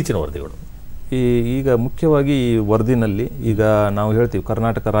ಅಂತೇಳಿ ಇತ್ತೀಚಿನ ವರದಿಗಳು. ಈಗ ಮುಖ್ಯವಾಗಿ ಈ ವರದಿನಲ್ಲಿ ಈಗ ನಾವು ಹೇಳ್ತೀವಿ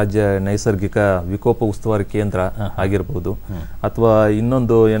ಕರ್ನಾಟಕ ರಾಜ್ಯ ನೈಸರ್ಗಿಕ ವಿಕೋಪ ಉಸ್ತುವಾರಿ ಕೇಂದ್ರ ಆಗಿರ್ಬೋದು, ಅಥವಾ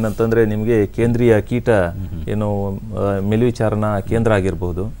ಇನ್ನೊಂದು ಏನಂತಂದ್ರೆ ನಿಮಗೆ ಕೇಂದ್ರೀಯ ಕೀಟ ಏನು ಮೇಲ್ವಿಚಾರಣಾ ಕೇಂದ್ರ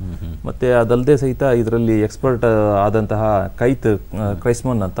ಆಗಿರ್ಬೋದು, ಮತ್ತೆ ಅದಲ್ಲದೆ ಸಹಿತ ಇದರಲ್ಲಿ ಎಕ್ಸ್ಪರ್ಟ್ ಆದಂತಹ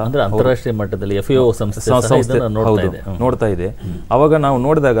ಕ್ರೈಸ್ಮನ್ ಅಂತ ಅಂದ್ರೆ ಅಂತಾರಾಷ್ಟ್ರೀಯ ಮಟ್ಟದಲ್ಲಿ FAO ಸಂಸ್ಥೆ ನೋಡ್ತಾ ಇದೆ. ಅವಾಗ ನಾವು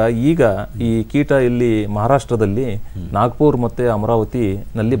ನೋಡಿದಾಗ ಈಗ ಈ ಕೀಟ ಇಲ್ಲಿ ಮಹಾರಾಷ್ಟ್ರದಲ್ಲಿ ನಾಗ್ಪುರ್ ಮತ್ತೆ ಅಮರಾವತಿ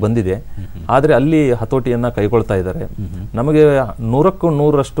ನಲ್ಲಿ ಬಂದಿದೆ. ಆದ್ರೆ ಅಲ್ಲಿ ಹತೋಟಿಯನ್ನ ಕೈಗೊಳ್ತಾ ಇದ್ದಾರೆ. ನಮಗೆ 100ಕ್ಕೂ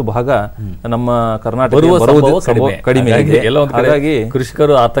 100ರಷ್ಟು ಭಾಗ ನಮ್ಮ ಕರ್ನಾಟಕ ಕಡಿಮೆ ಇದೆ. ಹಾಗಾಗಿ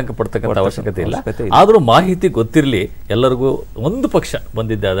ಕೃಷಿಕರು ಆತಂಕ ಪಡ್ತಕ್ಕಂಥ ಅವಶ್ಯಕತೆ ಇಲ್ಲ. ಆದ್ರೂ ಮಾಹಿತಿ ಗೊತ್ತಿರಲಿ, ಎಲ್ಲರಿಗೂ ಒಂದು ಪಕ್ಷ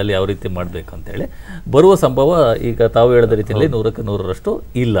ಬಂದಿದ್ದೆ ಅದಲ್ಲಿ ಯಾವ ರೀತಿ ಮಾಡಬೇಕು ಅಂತ ಹೇಳಿ. ಬರುವ ಸಂಭವ ಈಗ ತಾವು ಹೇಳಿದ ರೀತಿಯಲ್ಲಿ 100ಕ್ಕೆ 100ರಷ್ಟು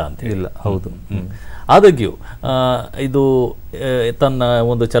ಇಲ್ಲ ಅಂತ ಇಲ್ಲ. ಹೌದು. ಆದಾಗ್ಯೂ ಇದು ತನ್ನ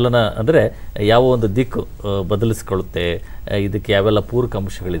ಒಂದು ಚಲನ ಅಂದರೆ ಯಾವ ಒಂದು ದಿಕ್ಕು ಬದಲಿಸಿಕೊಳ್ಳುತ್ತೆ, ಇದಕ್ಕೆ ಯಾವೆಲ್ಲ ಪೂರಕ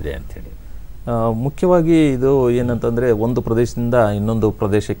ಅಂಶಗಳಿದೆ ಅಂತೇಳಿ. ಮುಖ್ಯವಾಗಿ ಇದು ಏನಂತಂದ್ರೆ ಒಂದು ಪ್ರದೇಶದಿಂದ ಇನ್ನೊಂದು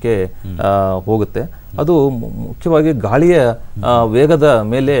ಪ್ರದೇಶಕ್ಕೆ ಹೋಗುತ್ತೆ. ಅದು ಮುಖ್ಯವಾಗಿ ಗಾಳಿಯ ವೇಗದ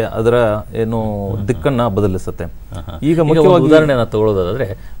ಮೇಲೆ ಅದರ ಏನು ದಿಕ್ಕನ್ನ ಬದಲಿಸುತ್ತೆ. ಈಗ ಮುಖ್ಯವಾಗಿ ಉದಾಹರಣೆನ ತಗೊಳ್ಳೋದಾದ್ರೆ,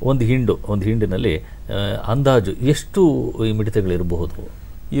 ಒಂದು ಹಿಂಡಿನಲ್ಲಿ ಅಂದಾಜು ಎಷ್ಟು ಈ ಮಿಡತೆಗಳಿರಬಹುದು?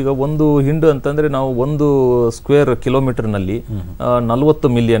 ಈಗ ಒಂದು ಹಿಂಡು ಅಂತಂದ್ರೆ ನಾವು 1 ಸ್ಕ್ವೇರ್ ಕಿಲೋಮೀಟರ್ನಲ್ಲಿ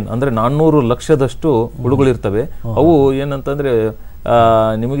 40 ಮಿಲಿಯನ್ ಅಂದ್ರೆ 400 ಲಕ್ಷದಷ್ಟು ಹುಳುಗಳಿರ್ತವೆ. ಅವು ಏನಂತಂದ್ರೆ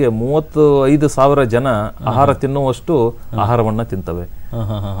ನಿಮಗೆ 35,000 ಜನ ಆಹಾರ ತಿನ್ನುವಷ್ಟು ಆಹಾರವನ್ನ ತಿಂತವೆ.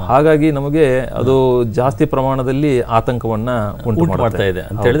 ಹಾಗಾಗಿ ನಮಗೆ ಅದು ಜಾಸ್ತಿ ಪ್ರಮಾಣದಲ್ಲಿ ಆತಂಕವನ್ನ ಉಂಟು ಮಾಡ್ತಾ ಇದೆ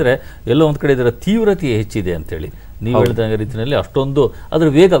ಅಂತ ಹೇಳಿದ್ರೆ, ಎಲ್ಲೋ ಒಂದ್ ಕಡೆ ಇದರ ತೀವ್ರತೆ ಹೆಚ್ಚಿದೆ ಅಂತ ಹೇಳಿ ನೀವು ಹೇಳಿದ ರೀತಿಯಲ್ಲಿ. ಅಷ್ಟೊಂದು ಅದ್ರ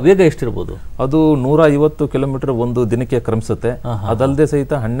ವೇಗ ಎಷ್ಟಿರ್ಬೋದು? ಅದು 150 ಕಿಲೋಮೀಟರ್ ಒಂದು ದಿನಕ್ಕೆ ಕ್ರಮಿಸುತ್ತೆ. ಅದಲ್ಲದೆ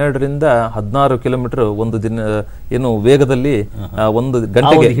ಸಹಿತ 12ರಿಂದ 16 ಕಿಲೋಮೀಟರ್ ಒಂದು ದಿನ ಏನು ವೇಗದಲ್ಲಿ ಒಂದು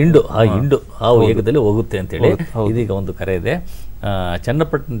ಗಂಟೆಗೆ ಹಿಂಡು ಆ ವೇಗದಲ್ಲಿ ಹೋಗುತ್ತೆ ಅಂತ ಹೇಳಿ. ಇದೀಗ ಒಂದು ಕರೆ ಇದೆ,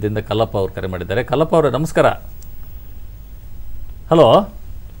 ಚನ್ನಪಟ್ಟಣದಿಂದ ಕಲ್ಲಪ್ಪ ಅವರು ಕರೆ ಮಾಡಿದ್ದಾರೆ. ಕಲ್ಲಪ್ಪ ಅವರೇ ನಮಸ್ಕಾರ. ಹಲೋ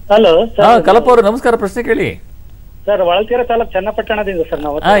ಕಲ್ಲಪ್ಪ ಅವರು ನಮಸ್ಕಾರ, ಪ್ರಶ್ನೆ ಕೇಳಿ ಸರ್. ಹೊಳಲ್ಕೆರೆ ತಾಲೂಕು ಚನ್ನಪಟ್ಟಣದಿಂದ ಸರ್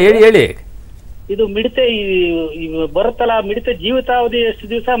ನಾವು. ಹೇಳಿ. ಇದು ಮಿಡತೆ ಬರುತ್ತಲ್ಲ, ಮಿಡತೆ ಜೀವಿತಾವಧಿ ಎಷ್ಟು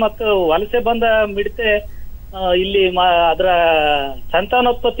ದಿವಸ ಮತ್ತು ವಲಸೆ ಬಂದ ಮಿಡತೆ ಇಲ್ಲಿ ಅದರ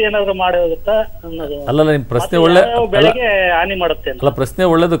ಸಂತಾನೋತ್ಪತ್ತಿ ಏನಾದ್ರು ಮಾಡುತ್ತಾ ಅನ್ನೋದು. ಅಲ್ಲ, ನಿಮ್ ಪ್ರಶ್ನೆ ಒಳ್ಳೆ, ಬೆಳೆಗೆ ಹಾನಿ ಮಾಡುತ್ತೆ ಅಲ್ಲ, ಪ್ರಶ್ನೆ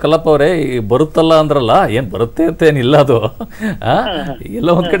ಒಳ್ಳೇದು ಕಲ್ಲಪ್ಪ ಅವರೇ. ಬರುತ್ತಲ್ಲ ಅಂದ್ರಲ್ಲ, ಏನ್ ಬರುತ್ತೆ ಅಂತ ಏನಿಲ್ಲ. ಅದು ಎಲ್ಲ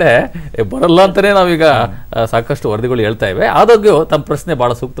ಒಂದ್ ಕಡೆ ಬರಲ್ಲ ಅಂತಾನೆ ನಾವೀಗ ಸಾಕಷ್ಟು ವರದಿಗಳು ಹೇಳ್ತಾ ಇವೆ. ಆದಾಗ್ಯೂ ತಮ್ಮ ಪ್ರಶ್ನೆ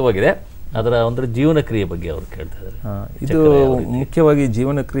ಬಹಳ ಸೂಕ್ತವಾಗಿದೆ. ಅದರ ಒಂದು ಜೀವನ ಕ್ರಿಯೆ ಬಗ್ಗೆ ಅವರು ಕೇಳ್ತಾ ಇದ್ದಾರೆ. ಇದು ಮುಖ್ಯವಾಗಿ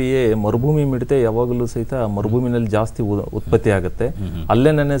ಜೀವನ ಕ್ರಿಯೆ, ಮರುಭೂಮಿ ಮಿಡತೆ ಯಾವಾಗಲೂ ಸಹಿತ ಮರುಭೂಮಿನಲ್ಲಿ ಜಾಸ್ತಿ ಉತ್ಪತ್ತಿ ಆಗುತ್ತೆ.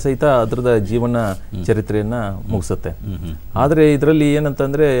 ಅಲ್ಲೇನೇ ಸಹಿತ ಅದರದ ಜೀವನ ಚರಿತ್ರೆಯನ್ನ ಮುಗಿಸುತ್ತೆ. ಆದ್ರೆ ಇದರಲ್ಲಿ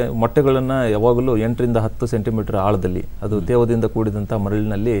ಏನಂತಂದ್ರೆ ಮೊಟ್ಟೆಗಳನ್ನ ಯಾವಾಗಲೂ 8ರಿಂದ 10 ಸೆಂಟಿಮೀಟರ್ ಆಳದಲ್ಲಿ, ಅದು ತೇವದಿಂದ ಕೂಡಿದಂತ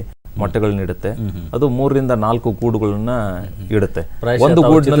ಮರಳಿನಲ್ಲಿ ಮೊಟ್ಟೆಗಳನ್ನಿಡುತ್ತೆ. ಅದು 3ರಿಂದ 4 ಗೂಡುಗಳನ್ನ ಇಡುತ್ತೆ. ಒಂದು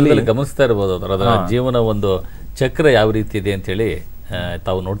ಗೂಡಿನಲ್ಲಿ ಗಮನಿಸ್ತಾ ಇರಬಹುದು ಅದರ ಜೀವನ ಒಂದು ಚಕ್ರ ಯಾವ ರೀತಿ ಇದೆ ಅಂತ ಹೇಳಿ.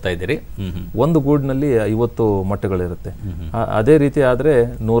 ತಾವು ನೋಡ್ತಾ ಇದ್ದೀರಿ. ಒಂದು ಗೂಡಿನಲ್ಲಿ 50 ಮೊಟ್ಟೆಗಳಿರುತ್ತೆ. ಅದೇ ರೀತಿ ಆದರೆ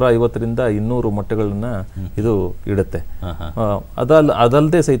 150ರಿಂದ 200 ಮೊಟ್ಟೆಗಳನ್ನ ಇದು ಇಡುತ್ತೆ.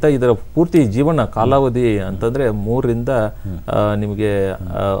 ಅದಲ್ಲದೆ ಸಹಿತ ಇದರ ಪೂರ್ತಿ ಜೀವನ ಕಾಲಾವಧಿ ಅಂತಂದ್ರೆ 3ರಿಂದ ನಿಮಗೆ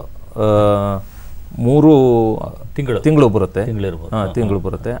 3 ತಿಂಗಳು ಬರುತ್ತೆ. ತಿಂಗಳು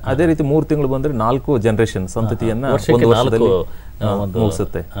ಬರುತ್ತೆ. ಅದೇ ರೀತಿ 3 ತಿಂಗಳು ಬಂದ್ರೆ 4 ಜನರೇಷನ್ ಸಂತತಿಯನ್ನ ಒಂದು ವರ್ಷದಲ್ಲಿ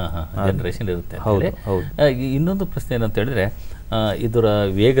ಮುಗಿಸುತ್ತೆ. ಜನರೇಷನ್ ಇರುತ್ತೆ. ಇನ್ನೊಂದು ಪ್ರಶ್ನೆ ಏನಂತ ಹೇಳಿದ್ರೆ, ಇದರ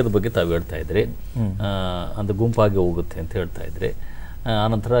ವೇಗದ ಬಗ್ಗೆ ತಾವು ಹೇಳ್ತಾ ಇದ್ರಿ, ಅಂದ್ರೆ ಗುಂಪಾಗಿ ಹೋಗುತ್ತೆ ಅಂತ ಹೇಳ್ತಾ ಇದ್ರಿ.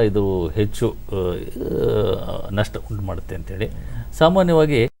 ಆನಂತರ ಇದು ಹೆಚ್ಚು ನಷ್ಟ ಉಂಟು ಮಾಡುತ್ತೆ ಅಂತೇಳಿ.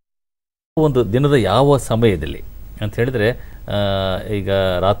 ಸಾಮಾನ್ಯವಾಗಿ ಒಂದು ದಿನದ ಯಾವ ಸಮಯದಲ್ಲಿ ಅಂತ ಹೇಳಿದ್ರೆ, ಈಗ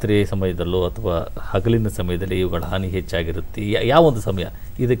ರಾತ್ರಿ ಸಮಯದಲ್ಲೂ ಅಥವಾ ಹಗಲಿನ ಸಮಯದಲ್ಲಿ ಇವುಗಳ ಹಾನಿ ಹೆಚ್ಚಾಗಿರುತ್ತೆ. ಯಾವೊಂದು ಸಮಯ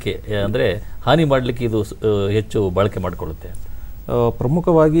ಇದಕ್ಕೆ ಅಂದರೆ ಹಾನಿ ಮಾಡಲಿಕ್ಕೆ ಇದು ಹೆಚ್ಚು ಬಳಕೆ ಮಾಡಿಕೊಳ್ಳುತ್ತೆ?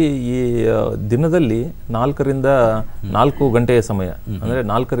 ಪ್ರಮುಖವಾಗಿ ಈ ದಿನದಲ್ಲಿ 4ರಿಂದ 4 ಗಂಟೆಯ ಸಮಯ, ಅಂದ್ರೆ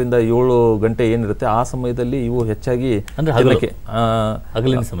 4ರಿಂದ 7 ಗಂಟೆ ಏನಿರುತ್ತೆ ಆ ಸಮಯದಲ್ಲಿ ಇವು ಹೆಚ್ಚಾಗಿ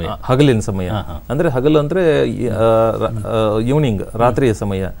ಹಗಲಿನ ಸಮಯ. ಅಂದ್ರೆ ಹಗಲು ಅಂದ್ರೆ ಈವ್ನಿಂಗ್, ರಾತ್ರಿಯ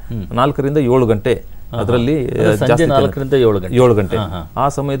ಸಮಯ 4ರಿಂದ 7 ಗಂಟೆ. ಅದರಲ್ಲಿ 7 ಗಂಟೆ ಆ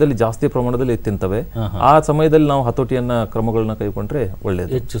ಸಮಯದಲ್ಲಿ ಜಾಸ್ತಿ ಪ್ರಮಾಣದಲ್ಲಿ ತಿಂತವೆ. ಆ ಸಮಯದಲ್ಲಿ ನಾವು ಹತೋಟಿಯನ್ನ ಕ್ರಮಗಳನ್ನ ಕೈಗೊಂಡ್ರೆ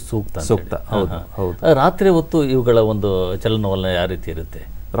ಒಳ್ಳೆಯದು, ಹೆಚ್ಚು ಸೂಕ್ತ. ಹೌದು. ರಾತ್ರಿ ಹೊತ್ತು ಇವುಗಳ ಒಂದು ಚಲನವಲನ ಯಾವ ರೀತಿ ಇರುತ್ತೆ?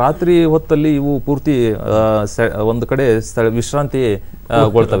 ರಾತ್ರಿ ಹೊತ್ತಲ್ಲಿ ಇವು ಪೂರ್ತಿ ಒಂದು ಕಡೆ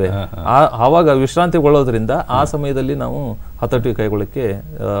ವಿಶ್ರಾಂತಿಗೊಳ್ತವೆ. ಆವಾಗ ವಿಶ್ರಾಂತಿಗೊಳ್ಳೋದ್ರಿಂದ ಆ ಸಮಯದಲ್ಲಿ ನಾವು ಹತೋಟಿ ಕೈಗೊಳ್ಳಕ್ಕೆ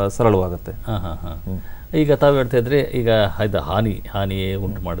ಸರಳವಾಗುತ್ತೆ. ಈಗ ತಾವು ಹೇಳ್ತಾ ಇದ್ರೆ, ಈಗ ಹಾನಿ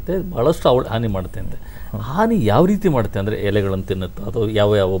ಉಂಟು ಮಾಡುತ್ತೆ, ಬಹಳಷ್ಟು ಹಾನಿ ಮಾಡುತ್ತೆ ಅಂತ. ಹಾನಿ ಯಾವ ರೀತಿ ಮಾಡುತ್ತೆ ಅಂದರೆ ಎಲೆಗಳನ್ನು ತಿನ್ನುತ್ತೆ ಅಥವಾ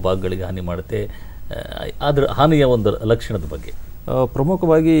ಯಾವ ಭಾಗಗಳಿಗೆ ಹಾನಿ ಮಾಡುತ್ತೆ? ಅದರ ಹಾನಿಯ ಒಂದು ಲಕ್ಷಣದ ಬಗ್ಗೆ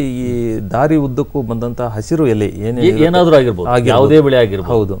ಪ್ರಮುಖವಾಗಿ ಈ ದಾರಿ ಉದ್ದಕ್ಕೂ ಬಂದಂತ ಹಸಿರು ಎಲೆ ಏನಾದರೂ ಆಗಿರ್ಬೋದು, ಯಾವುದೇ ಬೆಳೆ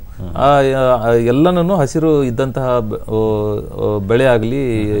ಆಗಿರ್ಬೋದು. ಹೌದು, ಎಲ್ಲನೂ ಹಸಿರು ಇದ್ದಂತಹ ಬೆಳೆ ಆಗಲಿ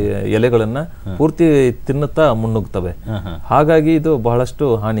ಎಲೆಗಳನ್ನ ಪೂರ್ತಿ ತಿನ್ನುತ್ತಾ ಮುನ್ನುಗ್ತವೆ. ಹಾಗಾಗಿ ಇದು ಬಹಳಷ್ಟು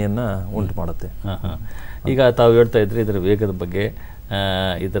ಹಾನಿಯನ್ನ ಉಂಟು ಮಾಡುತ್ತೆ. ಈಗ ತಾವು ಹೇಳ್ತಾ ಇದ್ರಿ ಇದರ ವೇಗದ ಬಗ್ಗೆ,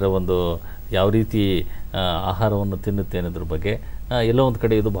 ಇದರ ಒಂದು ಯಾವ ರೀತಿ ಆಹಾರವನ್ನು ತಿನ್ನುತ್ತೆ ಅನ್ನೋದ್ರ ಬಗ್ಗೆ. ಎಲ್ಲೋ ಒಂದು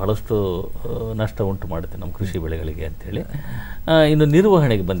ಕಡೆ ಇದು ಬಹಳಷ್ಟು ನಷ್ಟ ಉಂಟು ಮಾಡುತ್ತೆ ನಮ್ಮ ಕೃಷಿ ಬೆಳೆಗಳಿಗೆ ಅಂಥೇಳಿ. ಇನ್ನು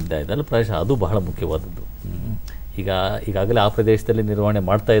ನಿರ್ವಹಣೆಗೆ ಬಂದಿದ್ದಾಯ್ತಲ್ಲ, ಪ್ರಾಯಶಃ ಅದು ಬಹಳ ಮುಖ್ಯವಾದದ್ದು. ಈಗಾಗಲೇ ಆ ಪ್ರದೇಶದಲ್ಲಿ ನಿರ್ವಹಣೆ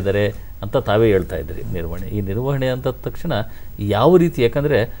ಮಾಡ್ತಾ ಇದ್ದಾರೆ ಅಂತ ತಾವೇ ಹೇಳ್ತಾ ಇದ್ರಿ. ಈ ನಿರ್ವಹಣೆ ಅಂತ ತಕ್ಷಣ ಯಾವ ರೀತಿ,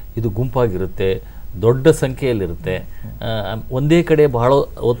 ಯಾಕಂದರೆ ಇದು ಗುಂಪಾಗಿರುತ್ತೆ, ದೊಡ್ಡ ಸಂಖ್ಯೆಯಲ್ಲಿರುತ್ತೆ, ಒಂದೇ ಕಡೆ ಬಹಳ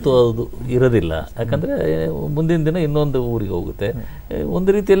ಹೊತ್ತು ಅದು ಇರೋದಿಲ್ಲ. ಯಾಕಂದರೆ ಮುಂದಿನ ದಿನ ಇನ್ನೊಂದು ಊರಿಗೆ ಹೋಗುತ್ತೆ. ಒಂದು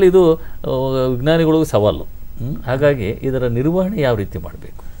ರೀತಿಯಲ್ಲಿ ಇದು ವಿಜ್ಞಾನಿಗಳಿಗೂ ಸವಾಲು. ಹಾಗಾಗಿ ಇದರ ನಿರ್ವಹಣೆ ಯಾವ ರೀತಿ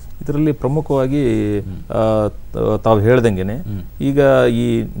ಮಾಡಬೇಕು? ಇದರಲ್ಲಿ ಪ್ರಮುಖವಾಗಿ ತಾವು ಹೇಳ್ದಂಗೆನೆ ಈಗ ಈ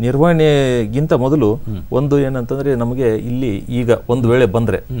ನಿರ್ವಹಣೆಗಿಂತ ಮೊದಲು ಒಂದು ಏನಂತಂದ್ರೆ, ನಮಗೆ ಇಲ್ಲಿ ಈಗ ಒಂದು ವೇಳೆ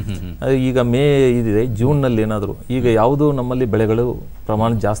ಬಂದ್ರೆ, ಈಗ ಮೇ ಇದೆ, ಜೂನ್ ನಲ್ಲಿ ಏನಾದ್ರು ಈಗ ಯಾವುದು ನಮ್ಮಲ್ಲಿ ಬೆಳೆಗಳು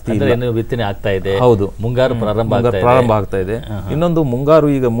ಪ್ರಮಾಣ ಜಾಸ್ತಿ ಬಿತ್ತನೆ ಆಗ್ತಾ ಇದೆ. ಹೌದು, ಮುಂಗಾರು ಪ್ರಾರಂಭ ಆಗ್ತಾ ಇದೆ. ಇನ್ನೊಂದು ಮುಂಗಾರು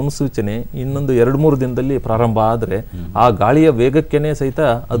ಈಗ ಮುನ್ಸೂಚನೆ ಇನ್ನೊಂದು 2-3 ದಿನದಲ್ಲಿ ಪ್ರಾರಂಭ ಆದ್ರೆ ಆ ಗಾಳಿಯ ವೇಗಕ್ಕೆನೆ ಸಹಿತ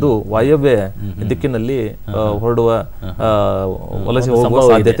ಅದು ವಾಯವ್ಯ ದಿಕ್ಕಿನಲ್ಲಿ ಹೊರಡುವ ವಲಸೆ ಹೋಗುವ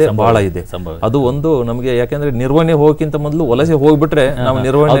ಸಾಧ್ಯತೆ ಬಹಳ ಇದೆ. ಅದು ಒಂದು ನಮಗೆ, ಯಾಕೆಂದ್ರೆ ನಿರ್ವಹಣೆ ಹೋಗಕ್ಕಿಂತ ಮೊದಲು ವಲಸೆ ಹೋಗ್ಬಿಟ್ರೆ ನಾವು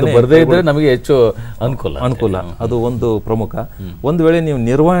ನಿರ್ವಹಣೆ ಬರದೇ ಇದ್ರೆ ನಮಗೆ ಹೆಚ್ಚು ಅನುಕೂಲ. ಅದು ಒಂದು ಪ್ರಮುಖ. ಒಂದು ವೇಳೆ ನೀವು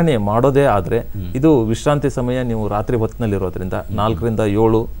ನಿರ್ವಹಣೆ ಮಾಡೋದೇ ಆದ್ರೆ ಇದು ವಿಶ್ರಾಂತಿ ಸಮಯ, ನೀವು ರಾತ್ರಿ ಹೊತ್ತಿನಲ್ಲಿ ಇರೋದ್ರಿಂದ 4ರಿಂದ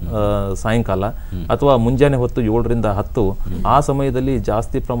 7 ಸಾಯಂಕಾಲ ಅಥವಾ ಮುಂಜಾನೆ ಹೊತ್ತು 7ರಿಂದ 10 ಆ ಸಮಯದಲ್ಲಿ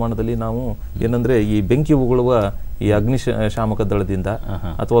ಜಾಸ್ತಿ ಪ್ರಮಾಣದಲ್ಲಿ ನಾವು ಏನಂದ್ರೆ ಈ ಬೆಂಕಿ ಉಗುಳುವ ಈ ಅಗ್ನಿಶಾಮಕ ದಳದಿಂದ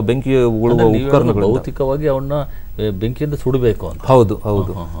ಅಥವಾ ಬೆಂಕಿ ಉಗುಳುವ ಉಪಕರಣಗಳು ಭೌತಿಕವಾಗಿ ಅವನ್ನ ಬೆಂಕಿಯಿಂದ ಸುಡಬೇಕು ಅಂತ. ಹೌದು,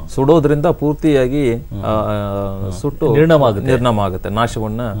 ಸುಡೋದ್ರಿಂದ ಪೂರ್ತಿಯಾಗಿ ಸುಟ್ಟು ನಿರ್ನಾಮ ಆಗುತ್ತೆ,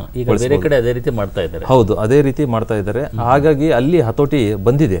 ನಾಶವನ್ನ. ಬೇರೆ ಕಡೆ ಅದೇ ರೀತಿ ಮಾಡ್ತಾ ಇದ್ದಾರೆ. ಹೌದು, ಅದೇ ರೀತಿ ಮಾಡ್ತಾ ಇದ್ದಾರೆ. ಹಾಗಾಗಿ ಅಲ್ಲಿ ಹತೋಟಿ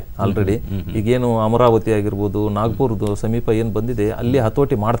ಬಂದಿದೆ ಆಲ್ರೆಡಿ. ಈಗೇನು ಅಮರಾವತಿ ಆಗಿರ್ಬೋದು, ನಾಗ್ಪುರದ ಸಮೀಪ ಏನ್ ಬಂದಿದೆ ಅಲ್ಲಿ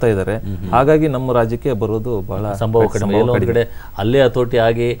ಹತೋಟಿ ಮಾಡ್ತಾ ಇದ್ದಾರೆ. ಹಾಗಾಗಿ ನಮ್ಮ ರಾಜ್ಯಕ್ಕೆ ಬರೋದು ಬಹಳ ಸಂಭವ ಕಡಿಮೆ. ಅಲ್ಲೇ ಹತೋಟಿ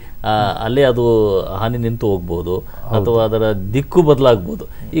ಆಗಿ ಅಲ್ಲೇ ಅದು ಹಾನಿ ನಿಂತು ಹೋಗ್ಬೋದು ಅಥವಾ ಅದರ ದಿಕ್ಕು ಬದಲಾಗಬಹುದು.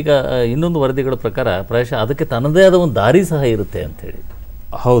 ಈಗ ಇನ್ನೊಂದು ವರದಿಗಳ ಪ್ರಕಾರ ಪ್ರಾಯಶಃ ಅದಕ್ಕೆ ತನ್ನದೇ ಆದ ಒಂದು ದಾರಿ ಸಹ ಇರುತ್ತೆ ಅಂತ ಹೇಳಿ.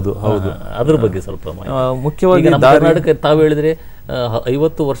 ಹೌದು, ಅದ್ರ ಬಗ್ಗೆ ಸ್ವಲ್ಪ ಮುಖ್ಯವಾಗಿ ಕರ್ನಾಟಕ ತಾವು ಹೇಳಿದ್ರೆ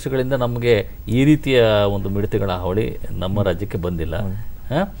 50 ವರ್ಷಗಳಿಂದ ನಮಗೆ ಈ ರೀತಿಯ ಒಂದು ಮಿಡತೆಗಳ ಹಾವಳಿ ನಮ್ಮ ರಾಜ್ಯಕ್ಕೆ ಬಂದಿಲ್ಲ.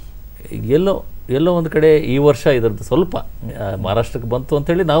 ಎಲ್ಲೋ ಒಂದು ಕಡೆ ಈ ವರ್ಷ ಇದರದ್ದು ಸ್ವಲ್ಪ ಮಹಾರಾಷ್ಟ್ರಕ್ಕೆ ಬಂತು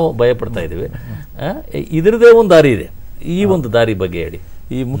ಅಂತೇಳಿ ನಾವು ಭಯ ಪಡ್ತಾ ಇದ್ದೀವಿ. ಇದರದೇ ಒಂದು ದಾರಿ ಇದೆ. ಈ ಒಂದು ದಾರಿ ಬಗ್ಗೆ ಹೇಳಿ.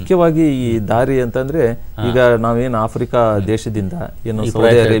 ಈ ಮುಖ್ಯವಾಗಿ ಈ ದಾರಿ ಅಂತಂದ್ರೆ, ಈಗ ನಾವೇನು ಆಫ್ರಿಕಾ ದೇಶದಿಂದ ಏನು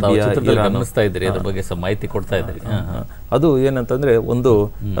ಸೌದಿ ಅರೇಬಿಯಾ ಗಮನಿಸ್ತಾ ಇದ್ರಿ, ಅದ್ರ ಬಗ್ಗೆ ಮಾಹಿತಿ ಕೊಡ್ತಾ ಇದ್ರಿ. ಅದು ಏನಂತಂದ್ರೆ ಒಂದು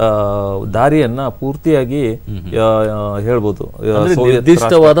ದಾರಿಯನ್ನ ಪೂರ್ತಿಯಾಗಿ ಹೇಳ್ಬೋದು,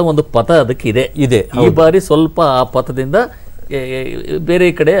 ನಿರ್ದಿಷ್ಟವಾದ ಒಂದು ಪಥ ಅದಕ್ಕೆ ಇದೆ. ಈ ಬಾರಿ ಸ್ವಲ್ಪ ಆ ಪಥದಿಂದ ಬೇರೆ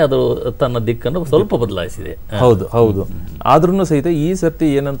ಕಡೆ ಅದು ತನ್ನ ದಿಕ್ಕನ್ನು ಸ್ವಲ್ಪ ಬದಲಾಯಿಸಿದೆ. ಹೌದು ಹೌದು. ಆದ್ರೂ ಸಹಿತ ಈ ಸರ್ತಿ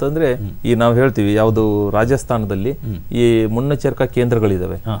ಏನಂತಂದ್ರೆ ಈ ನಾವು ಹೇಳ್ತೀವಿ ಯಾವುದು ರಾಜಸ್ಥಾನದಲ್ಲಿ ಈ ಮುನ್ನೆಚ್ಚರಿಕಾ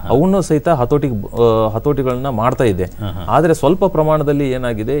ಕೇಂದ್ರಗಳಿದಾವೆ, ಅವನ್ನು ಸಹಿತ ಹತೋಟಿಗಳನ್ನ ಮಾಡ್ತಾ ಇದೆ. ಆದ್ರೆ ಸ್ವಲ್ಪ ಪ್ರಮಾಣದಲ್ಲಿ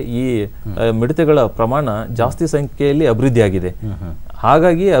ಏನಾಗಿದೆ, ಈ ಮಿಡತೆಗಳ ಪ್ರಮಾಣ ಜಾಸ್ತಿ ಸಂಖ್ಯೆಯಲ್ಲಿ ಅಭಿವೃದ್ಧಿ ಆಗಿದೆ.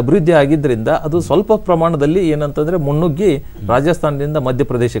 ಹಾಗಾಗಿ ಅಭಿವೃದ್ಧಿ ಆಗಿದ್ರಿಂದ ಅದು ಸ್ವಲ್ಪ ಪ್ರಮಾಣದಲ್ಲಿ ಏನಂತಂದ್ರೆ ಮುನ್ನುಗ್ಗಿ ರಾಜಸ್ಥಾನದಿಂದ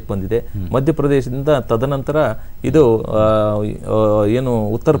ಮಧ್ಯಪ್ರದೇಶಕ್ಕೆ ಬಂದಿದೆ. ಮಧ್ಯಪ್ರದೇಶದಿಂದ ತದನಂತರ ಇದು ಏನು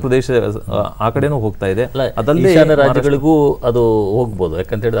ಉತ್ತರ ಪ್ರದೇಶ ಆ ಕಡೆನೂ ಹೋಗ್ತಾ ಇದೆ. ಅದಲ್ಲದೆ ರಾಜ್ಯಗಳಿಗೂ ಅದು ಹೋಗ್ಬೋದು,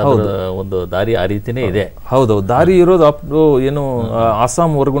 ಯಾಕಂತ ಹೇಳಿದ್ರೆ ಒಂದು ದಾರಿ ಆ ರೀತಿನೇ ಇದೆ. ಹೌದೌದು, ದಾರಿ ಇರೋದು ಏನು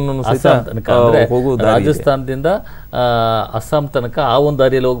ಅಸ್ಸಾಂ ವರ್ಗು ರಾಜಸ್ಥಾನದಿಂದ ಅಸ್ಸಾಂ ತನಕ ಆ ಒಂದು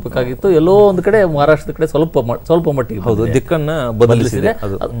ದಾರಿಯಲ್ಲಿ ಹೋಗ್ಬೇಕಾಗಿತ್ತು. ಎಲ್ಲೋ ಒಂದು ಕಡೆ ಮಹಾರಾಷ್ಟ್ರದ ಕಡೆ ಸ್ವಲ್ಪ ಮಟ್ಟಿಗೆ ಹೌದು ದಿಕ್ಕನ್ನ ಬದಲಿಸಿದೆ.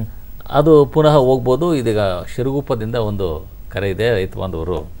 ಅದು ಪುನಃ ಹೋಗ್ಬೋದು. ಇದೀಗ ಶಿರಗುಪ್ಪದಿಂದ ಒಂದು ಕರೆ ಇದೆ, ರೈತ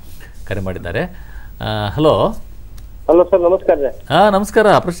ಬಾಂಧವರು ಕರೆ ಮಾಡಿದ್ದಾರೆ. ಹಲೋ ಹಲೋ ಸರ್, ನಮಸ್ಕಾರ. ನಮಸ್ಕಾರ,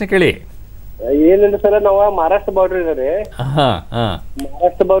 ಪ್ರಶ್ನೆ ಕೇಳಿ. ಏನಿಲ್ಲ ಸರ್, ನಾವು ಮಹಾರಾಷ್ಟ್ರ ಬಾರ್ಡರ್ ಇದ್ದಾರೆ.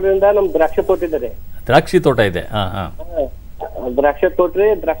 ಮಹಾರಾಷ್ಟ್ರ ಬಾರ್ಡರ್ ಇಂದ ನಮ್ ದ್ರಾಕ್ಷಿ ತೋಟ ಇದ್ದಾರೆ. ದ್ರಾಕ್ಷಿ ತೋಟ ಇದೆ. ದ್ರಾಕ್ಷಿ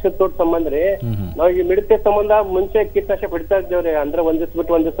ತೋಟ ಸಂಬಂಧ ರೀ ನಾವ್ ಈ ಮಿಡತೆ ಸಂಬಂಧ ಮುಂಚೆ ಕೀಟನಾಶಕ ಹೊಡಿತಾ ಇದ್ದೇವ್ರಿ, ಅಂದ್ರೆ ಒಂದ್ ದಿವ್ಸ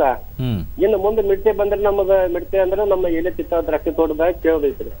ಬಿಟ್ಟು ಒಂದ್ ದಿವಸ. ಇನ್ನು ಮುಂದೆ ಮಿಡತೆ ಬಂದ್ರೆ ನಮಗ ಮಿಡತೆ ಅಂದ್ರೆ ನಮ್ಮ ಎಲೆ ತಿತ್ತ ದ್ರಾಕ್ಷಿ ತೋಟದಾಗ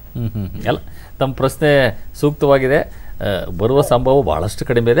ಕೇಳೋದೈತ್ರಿ. ಎಲ್ಲ ತಮ್ಮ ಪ್ರಶ್ನೆ ಸೂಕ್ತವಾಗಿದೆ. ಬರುವ ಸಂಭವ ಬಹಳಷ್ಟು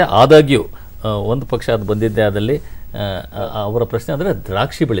ಕಡಿಮೆ ಇದೆ. ಆದಾಗ್ಯೂ ಒಂದು ಪಕ್ಷ ಅದು ಬಂದಿದ್ದೆ ಆದಲ್ಲಿ ಅವರ ಪ್ರಶ್ನೆ ಅಂದರೆ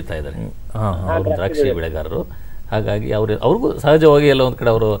ದ್ರಾಕ್ಷಿ ಬೆಳೀತಾ ಇದ್ದಾರೆ, ದ್ರಾಕ್ಷಿ ಬೆಳೆಗಾರರು. ಹಾಗಾಗಿ ಅವ್ರಿಗೂ ಸಹಜವಾಗಿ ಎಲ್ಲ ಒಂದು ಕಡೆ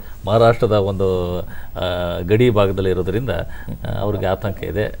ಅವರು ಮಹಾರಾಷ್ಟ್ರದ ಒಂದು ಗಡಿ ಭಾಗದಲ್ಲಿ ಇರೋದ್ರಿಂದ ಅವ್ರಿಗೆ ಆತಂಕ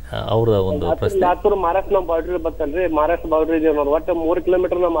ಇದೆ. ಅವರ ಒಂದು ಪ್ರಶ್ನೆ ಮಹಾರಾಷ್ಟ್ರ ಬಾರ್ಡರ್ ಬರ್ತಲ್ರಿ, ಮಹಾರಾಷ್ಟ್ರ ಬಾರ್ಡರ್ ಇದೆ ಒಟ್ಟು 3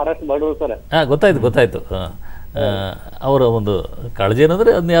 ಕಿಲೋಮೀಟರ್ ಮಹಾರಾಷ್ಟ್ರ ಬಾರ್ಡರ್ ಸರ್. ಗೊತ್ತಾಯ್ತು. ಅವರ ಒಂದು ಕಾಳಜಿ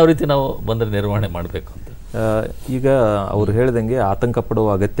ಏನಂದ್ರೆ ಅದನ್ನ ಯಾವ ರೀತಿ ನಾವು ಬಂದರೆ ನಿರ್ವಹಣೆ ಮಾಡಬೇಕು ಅಂತ. ಈಗ ಅವ್ರು ಹೇಳ್ದಂಗೆ ಆತಂಕ ಪಡುವ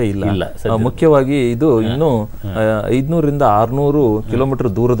ಅಗತ್ಯ ಇಲ್ಲ. ಮುಖ್ಯವಾಗಿ ಇದು ಇನ್ನು 500ರಿಂದ 600 ಕಿಲೋಮೀಟರ್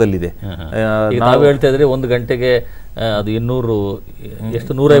ದೂರದಲ್ಲಿದೆ. ನಾವು ಹೇಳ್ತಾ ಇದ್ರೆ ಒಂದು ಗಂಟೆಗೆ ಅದು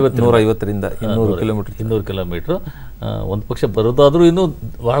 150ರಿಂದ 200 ಕಿಲೋಮೀಟರ್ ಒಂದು ಪಕ್ಷ ಬರೋದಾದ್ರೂ ಇನ್ನೂ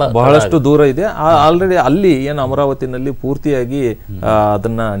ಬಹಳಷ್ಟು ದೂರ ಇದೆ. ಆಲ್ರೆಡಿ ಅಲ್ಲಿ ಏನು ಅಮರಾವತಿನಲ್ಲಿ ಪೂರ್ತಿಯಾಗಿ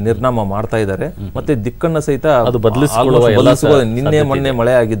ಅದನ್ನ ನಿರ್ನಾಮ ಮಾಡ್ತಾ ಇದ್ದಾರೆ. ಮತ್ತೆ ದಿಕ್ಕನ್ನ ಸಹಿತ ಅದು ಬದಲಿಸುವ ನಿನ್ನೆ ಮೊನ್ನೆ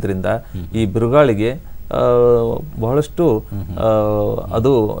ಮಳೆ ಆಗಿದ್ರಿಂದ ಈ ಬಿರುಗಾಳಿಗೆ ಬಹಳಷ್ಟು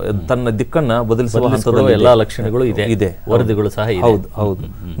ಅದು ತನ್ನ ದಿಕ್ಕನ್ನ ಬದಲಿಸುವ ಹಂತದಲ್ಲಿ ಎಲ್ಲಾ ಲಕ್ಷಣಗಳು ಇದೆ, ವರದಿಗಳು ಸಹ ಹೌದು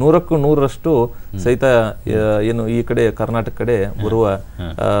 100ಕ್ಕೂ 100ರಷ್ಟು ಸಹಿತ ಏನು ಈ ಕಡೆ ಕರ್ನಾಟಕ ಕಡೆ ಬರುವ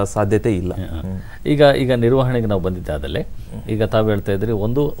ಸಾಧ್ಯತೆ ಇಲ್ಲ. ಈಗ ನಿರ್ವಹಣೆಗೆ ನಾವು ಬಂದಿದ್ದಾದಲ್ಲೇ ಈಗ ತಾವು ಹೇಳ್ತಾ ಇದ್ರಿ,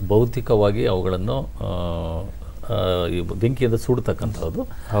 ಒಂದು ಭೌತಿಕವಾಗಿ ಅವುಗಳನ್ನು ಬೆಂಕಿಯಿಂದ ಸುಡ್ತಕ್ಕಂಥದ್ದು.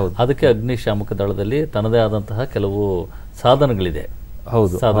 ಅದಕ್ಕೆ ಅಗ್ನಿಶಾಮಕ ದಳದಲ್ಲಿ ತನ್ನದೇ ಆದಂತಹ ಕೆಲವು ಸಾಧನಗಳಿದೆ,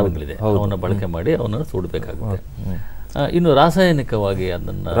 ಅವನ್ನ ಬಳಕೆ ಮಾಡಿ ಅವನ್ನ ಸುಡಬೇಕಾಗುತ್ತೆ. ಇನ್ನು ರಾಸಾಯನಿಕವಾಗಿ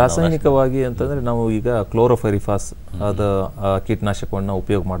ಅಂತಂದ್ರೆ ನಾವು ಈಗ ಕ್ಲೋರೋಫೈರಿಫಾಸ್ ಅದ ಕೀಟನಾಶಕವನ್ನ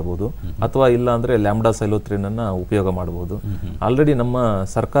ಉಪಯೋಗ ಮಾಡಬಹುದು, ಅಥವಾ ಇಲ್ಲ ಅಂದ್ರೆ ಲ್ಯಾಂಬ್ಡಾ ಸೈಲೋತ್ರಿನ್ ಅನ್ನ ಉಪಯೋಗ ಮಾಡಬಹುದು. ಆಲ್ರೆಡಿ ನಮ್ಮ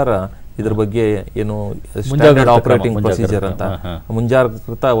ಸರ್ಕಾರ ಇದ್ರ ಬಗ್ಗೆ ಏನು ಸ್ಟ್ಯಾಂಡರ್ಡ್ ಆಪರೇಟಿಂಗ್ ಪ್ರೊಸೀಜರ್ ಅಂತ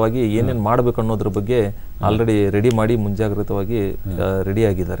ಮುಂಜಾಗ್ರತವಾಗಿ ಏನೇನ್ ಮಾಡ್ಬೇಕು ಅನ್ನೋದ್ರ ಬಗ್ಗೆ ಆಲ್ರೆಡಿ ರೆಡಿ ಮಾಡಿ ಮುಂಜಾಗ್ರತವಾಗಿ ರೆಡಿ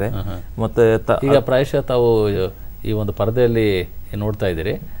ಆಗಿದ್ದಾರೆ. ಮತ್ತೆ ಈಗ ಪ್ರಾಯಶಃ ತಾವು ಈ ಒಂದು ಪರದೆಯಲ್ಲಿ ನೋಡ್ತಾ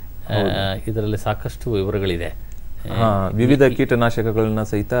ಇದ್ದೀರಿ, ಇದರಲ್ಲಿ ಸಾಕಷ್ಟು ವಿವರಗಳಿದೆ. ವಿವಿಧ ಕೀಟನಾಶಕಗಳನ್ನ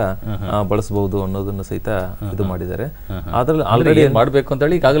ಸಹಿತ ಬಳಸಬಹುದು ಅನ್ನೋದನ್ನ ಸಹಿತ ಇದು ಮಾಡಿದ್ದಾರೆ. ಅದ್ರಲ್ಲಿ ಆಲ್ರೆಡಿ ಮಾಡಬೇಕು ಅಂತ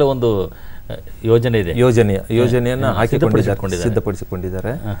ಹೇಳಿ ಈಗಾಗಲೇ ಒಂದು ಯೋಜನೆಯನ್ನ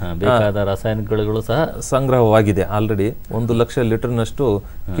ಸಿದ್ಧಪಡಿಸಿಕೊಂಡಿದ್ದಾರೆ. ಬೇಕಾದ ರಾಸಾಯನಿಕಗಳು ಸಹ ಸಂಗ್ರಹವಾಗಿದೆ. ಆಲ್ರೆಡಿ 1 ಲಕ್ಷ ಲೀಟರ್ನಷ್ಟು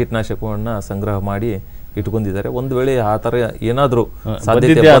ಕೀಟನಾಶಕವನ್ನ ಸಂಗ್ರಹ ಮಾಡಿ ಇಟ್ಕೊಂಡಿದ್ದಾರೆ. ಒಂದು ವೇಳೆ ಆ ತರ ಏನಾದ್ರೂ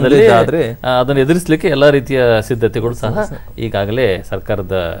ಸಾಧ್ಯತೆ ಆದ್ರೆ ಅದನ್ನು ಎದುರಿಸಲಿಕ್ಕೆ ಎಲ್ಲಾ ರೀತಿಯ ಸಿದ್ಧತೆಗಳು ಸಹ ಈಗಾಗಲೇ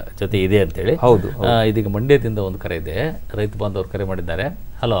ಸರ್ಕಾರದ ಜೊತೆ ಇದೆ ಅಂತೇಳಿ. ಹೌದು. ಇದೀಗ ಮಂಡ್ಯದಿಂದ ಒಂದು ಕರೆ ಇದೆ, ರೈತ ಬಾಂಧವರು ಕರೆ ಮಾಡಿದ್ದಾರೆ.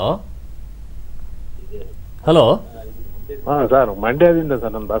 ಹಲೋ ಸರ್, ಮಂಡ್ಯದಿಂದ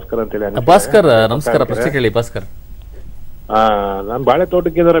ಸರ್, ನಾನು ಭಾಸ್ಕರ್ ಅಂತೇಳಿ. ಭಾಸ್ಕರ್ ನಮಸ್ಕಾರ, ಪ್ರಶ್ನೆ ಕೇಳಿ ಭಾಸ್ಕರ್. ನಾನು ಬಾಳೆ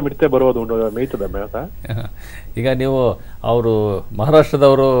ತೋಟಕ್ಕೆ ಮಿಡತೆ ಬರೋದು ಮೇಯ್ತದ ಮೇತ. ಈಗ ನೀವು ಅವರು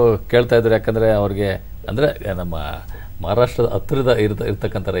ಮಹಾರಾಷ್ಟ್ರದವರು ಕೇಳ್ತಾ ಇದ್ರು, ಯಾಕಂದ್ರೆ ಅವ್ರಿಗೆ ಅಂದ್ರೆ ನಮ್ಮ ಮಹಾರಾಷ್ಟ್ರದ ಹತ್ತಿರದ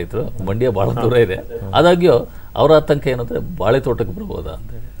ಇರ್ತಕ್ಕಂಥ ರೈತರು, ಮಂಡ್ಯ ಬಹಳ ದೂರ ಇದೆ. ಆದಾಗ್ಯೂ ಅವರ ಆತಂಕ ಏನಂದ್ರೆ ಬಾಳೆ ತೋಟಕ್ಕೆ ಬರ್ಬೋದಾ ಅಂತ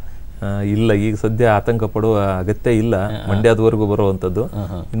ಹೇಳಿ. ಇಲ್ಲ, ಈಗ ಸದ್ಯ ಆತಂಕ ಪಡುವ ಅಗತ್ಯ ಇಲ್ಲ. ಮಂಡ್ಯದವರೆಗೂ ಬರುವಂತದ್ದು.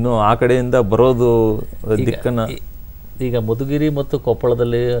 ಇನ್ನು ಆ ಕಡೆಯಿಂದ ಬರೋದು ದಿಕ್ಕನ್ನ ಈಗ ಮಧುಗಿರಿ ಮತ್ತು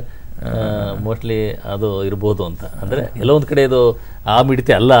ಕೊಪ್ಪಳದಲ್ಲಿ ಮೋಸ್ಟ್ಲಿ ಅದು ಇರ್ಬೋದು ಅಂತ, ಅಂದ್ರೆ ಎಲ್ಲೋ ಒಂದ್ ಕಡೆ ಇದು ಆ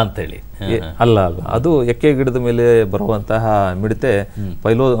ಮಿಡತೆ ಅಲ್ಲ ಅಂತ ಹೇಳಿ ಅಲ್ಲ ಅಲ್ಲ, ಅದು ಎಕ್ಕೆ ಗಿಡದ ಮೇಲೆ ಬರುವಂತಹ ಮಿಡತೆ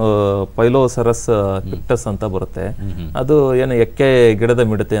ಪೈಲೋಸರಸ್ ಪಿಕ್ಟಸ್ ಅಂತ ಬರುತ್ತೆ. ಅದು ಏನು ಎಕ್ಕೆ ಗಿಡದ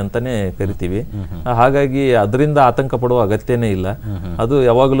ಮಿಡತೆ ಅಂತಾನೆ ಕರಿತೀವಿ. ಹಾಗಾಗಿ ಅದರಿಂದ ಆತಂಕ ಪಡುವ ಅಗತ್ಯನೇ ಇಲ್ಲ. ಅದು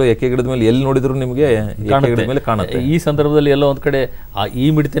ಯಾವಾಗಲೂ ಎಕ್ಕೆ ಗಿಡದ ಮೇಲೆ ಎಲ್ಲಿ ನೋಡಿದ್ರು ನಿಮಗೆ ಎಕ್ಕೆ ಗಿಡದ ಮೇಲೆ ಕಾಣುತ್ತೆ. ಈ ಸಂದರ್ಭದಲ್ಲಿ ಎಲ್ಲೋ ಒಂದ್ ಕಡೆ ಈ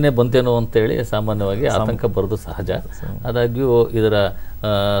ಮಿಡತೆನೆ ಬಂತೇನೋ ಅಂತೇಳಿ ಸಾಮಾನ್ಯವಾಗಿ ಆತಂಕ ಬರೋದು ಸಹಜ. ಆದಾಗ್ಯೂ ಇದರ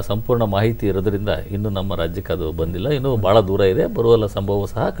ಸಂಪೂರ್ಣ ಮಾಹಿತಿ ಇರೋದ್ರಿಂದ ಇನ್ನು ನಮ್ಮ ರಾಜ್ಯಕ್ಕೆ ಅದು ಬಂದಿಲ್ಲ, ಇನ್ನು ಬಹಳ ದೂರ ಇದೆ, ಬರುವ ಸಂಭವ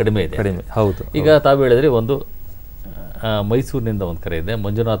ಸಹ ಕಡಿಮೆ ಇದೆ. ಹೌದು. ಈಗ ತಾವು ಹೇಳಿದ್ರೆ ಒಂದು ಮೈಸೂರಿನಿಂದ ಒಂದು ಕರೆ ಇದೆ.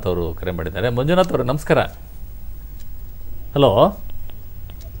 ಮಂಜುನಾಥ್ ಅವರು ಕರೆ ಮಾಡಿದ್ದಾರೆ. ಮಂಜುನಾಥ್ ಅವರು ನಮಸ್ಕಾರ. ಹಲೋ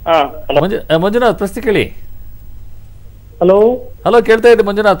ಮಂಜುನಾಥ್, ಪ್ರಶ್ನೆ ಕೇಳಿ. ಹಲೋ ಹಲೋ, ಕೇಳ್ತಾ ಇದೆ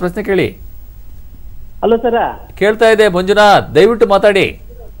ಮಂಜುನಾಥ್, ಪ್ರಶ್ನೆ ಕೇಳಿ. Hello sir. ಕೇಳ್ತಾ ಇದೆ ಮಂಜುನಾಥ್, ದಯವಿಟ್ಟು ಮಾತಾಡಿ.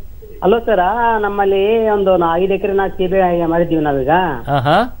 ಹಲೋ ಸರ, ನಮ್ಮಲ್ಲಿ ಒಂದು 5 ಎಕರೆ ಸೀಬೆ ಮಾಡಿದ್ದೀವಿ ನಾವೀಗ.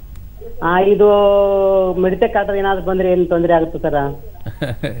 ಇದು ಮಿಡತೆ ಕಾಟ ಏನಾದ್ರು ಬಂದ್ರೆ ಏನು ತೊಂದರೆ ಆಗುತ್ತೆ ಸರ?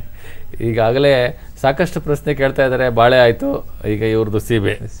 ಈಗಾಗಲೇ ಸಾಕಷ್ಟು ಪ್ರಶ್ನೆ ಕೇಳ್ತಾ ಇದ್ದಾರೆ. ಬಾಳೆ ಆಯ್ತು, ಈಗ ಇವ್ರದ್ದು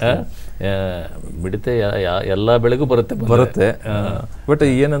ಸೀಬೆ. ಮಿಡತೆ ಎಲ್ಲ ಬೆಳೆಗೂ ಬರುತ್ತೆ. ಬಟ್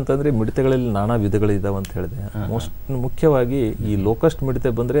ಏನಂತಂದ್ರೆ ಮಿಡತೆಗಳಲ್ಲಿ ನಾನಾ ವಿಧಗಳಿದಾವೆ ಅಂತ ಹೇಳಿದೆ. ಮುಖ್ಯವಾಗಿ ಈ ಲೋಕಸ್ಟ್ ಮಿಡತೆ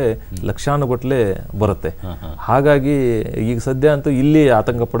ಬಂದ್ರೆ ಲಕ್ಷಾನುಗಟ್ಲೆ ಬರುತ್ತೆ. ಹಾಗಾಗಿ ಈಗ ಸದ್ಯ ಅಂತೂ ಇಲ್ಲಿ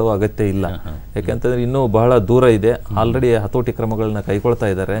ಆತಂಕ ಪಡುವ ಅಗತ್ಯ ಇಲ್ಲ. ಯಾಕಂತಂದ್ರೆ ಇನ್ನೂ ಬಹಳ ದೂರ ಇದೆ. ಆಲ್ರೆಡಿ ಹತೋಟಿ ಕ್ರಮಗಳನ್ನ ಕೈಗೊಳ್ತಾ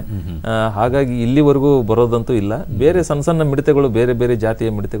ಇದ್ದಾರೆ. ಹಾಗಾಗಿ ಇಲ್ಲಿವರೆಗೂ ಬರೋದಂತೂ ಇಲ್ಲ. ಬೇರೆ ಸಣ್ಣ ಸಣ್ಣ ಮಿಡತೆಗಳು, ಬೇರೆ ಬೇರೆ ಜಾತಿಯ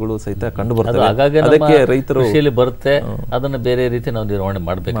ಮಿಡತೆಗಳು ಸಹಿತ ಕಂಡು ಬರ್ತವೆ. ಅದಕ್ಕೆ ರೈತರು ಬರುತ್ತೆ, ಅದನ್ನ ಬೇರೆ ರೀತಿ ನಾವು ನಿರ್ವಹಣೆ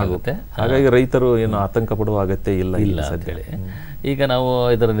ಮಾಡಬೇಕಾಗುತ್ತೆ. ಹಾಗಾಗಿ ರೈತರು ಏನು ಆತಂಕ ಪಡುವ ಅಗತ್ಯ ಇಲ್ಲ ಅಂತ ಹೇಳಿ ಈಗ ನಾವು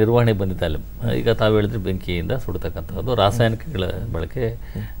ಇದರ ನಿರ್ವಹಣೆ ಬಂದಿದ್ದಲ್ಲ. ಈಗ ತಾವು ಹೇಳಿದ್ರೆ ಬೆಂಕಿಯಿಂದ ಸುಡತಕ್ಕಂಥದ್ದು, ರಾಸಾಯನಿಕಗಳ ಬಳಕೆ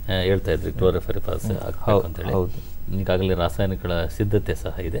ಹೇಳ್ತಾ ಇದ್ರಿ, ಕ್ಲೋರೋಫೆರಿಫಾಸ್ ಅಂತೇಳಿ. ಈಗಾಗಲೇ ರಾಸಾಯನಿಕಗಳ ಸಿದ್ಧತೆ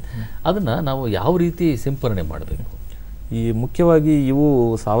ಸಹ ಇದೆ. ಅದನ್ನ ನಾವು ಯಾವ ರೀತಿ ಸಿಂಪರಣೆ ಮಾಡಬೇಕು? ಈ ಮುಖ್ಯವಾಗಿ ಇವು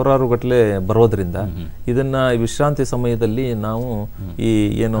ಸಾವಿರಾರು ಗಟ್ಟಲೆ ಬರೋದ್ರಿಂದ ಇದನ್ನ ವಿಶ್ರಾಂತಿ ಸಮಯದಲ್ಲಿ ನಾವು ಈ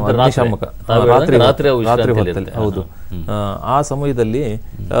ಏನು ಅಗ್ನಿಶಾಮಕ ರಾತ್ರಿ ಹೊತ್ತಲ್ಲಿ, ಹೌದು, ಆ ಸಮಯದಲ್ಲಿ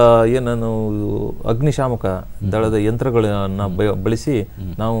ಏನನ್ನು ಅಗ್ನಿಶಾಮಕ ದಳದ ಯಂತ್ರಗಳನ್ನ ಬಳಸಿ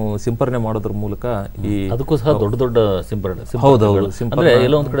ನಾವು ಸಿಂಪರಣೆ ಮಾಡೋದ್ರ ಮೂಲಕ ಈ ಅದಕ್ಕೂ ಸಹ ದೊಡ್ಡ ದೊಡ್ಡ ಸಿಂಪರಣೆ. ಹೌದೌದು,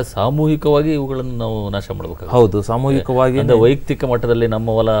 ಎಲ್ಲ ಒಂದ್ ಕಡೆ ಸಾಮೂಹಿಕವಾಗಿ ಇವುಗಳನ್ನು ನಾವು ನಾಶ ಮಾಡಬೇಕು. ಹೌದು, ಸಾಮೂಹಿಕವಾಗಿ, ವೈಯಕ್ತಿಕ ಮಟ್ಟದಲ್ಲಿ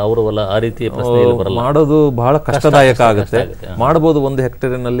ನಮ್ಮ ಹೊಲ ಅವರ ಹೊಲ ಆ ರೀತಿ ಮಾಡೋದು ಬಹಳ ಕಷ್ಟದಾಯಕ ಆಗುತ್ತೆ. ಮಾಡಬಹುದು. 1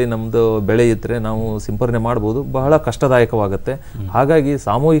 ಹೆಕ್ಟೇರಿನಲ್ಲಿ ನಮ್ದು ಬೆಳೆ ಇದ್ರೆ ನಾವು ಸಿಂಪರಣೆ ಮಾಡಬಹುದು, ಬಹಳ ಕಷ್ಟದಾಯಕವಾಗುತ್ತೆ. ಹಾಗಾಗಿ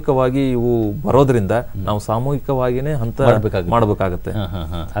ಸಾಮೂಹಿಕವಾಗಿ ಇವು ಬರೋದ್ರಿಂದ ನಾವು ಸಾಮೂಹಿಕವಾಗಿನೇ ಹಂತ ಮಾಡಬೇಕಾಗತ್ತೆ.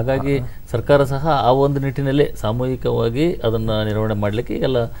 ಹಾಗಾಗಿ ಸರ್ಕಾರ ಸಹ ಆ ಒಂದು ನಿಟ್ಟಿನಲ್ಲಿ ಸಾಮೂಹಿಕವಾಗಿ ಅದನ್ನ ನಿರ್ವಹಣೆ ಮಾಡ್ಲಿಕ್ಕೆ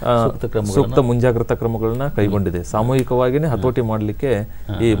ಎಲ್ಲ ಸೂಕ್ತ ಮುಂಜಾಗ್ರತಾ ಕ್ರಮಗಳನ್ನ ಕೈಗೊಂಡಿದೆ. ಸಾಮೂಹಿಕವಾಗಿನೇ ಹತೋಟಿ ಮಾಡ್ಲಿಕ್ಕೆ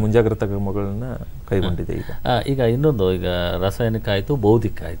ಈ ಮುಂಜಾಗ್ರತಾ ಕ್ರಮಗಳನ್ನ ಕೈಗೊಂಡಿದೆ. ಈಗ ಇನ್ನೊಂದು, ಈಗ ರಾಸಾಯನಿಕ ಆಯ್ತು,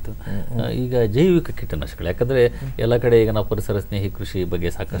 ಬೌದ್ಧಿಕ ಆಯ್ತು, ಈಗ ಜೈವಿಕ ಕೀಟನಾಶಕಗಳು. ಯಾಕಂದ್ರೆ ಎಲ್ಲ ಕಡೆ ಈಗ ನಾವು ಪರಿಸರ ಸ್ನೇಹಿ ಕೃಷಿ ಬಗ್ಗೆ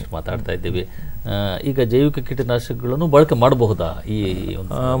ಸಾಕಷ್ಟು ಮಾತಾಡ್ತಾ ಇದ್ದೀವಿ. ಈಗ ಜೈವಿಕ ಕೀಟನಾಶಕಗಳನ್ನು ಬಳಕೆ ಮಾಡಬಹುದಾ?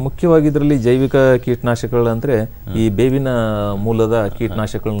 ಮುಖ್ಯವಾಗಿ ಇದರಲ್ಲಿ ಜೈವಿಕ ಕೀಟನಾಶಕಗಳಂದ್ರೆ ಈ ಬೇವಿನ ಮೂಲದ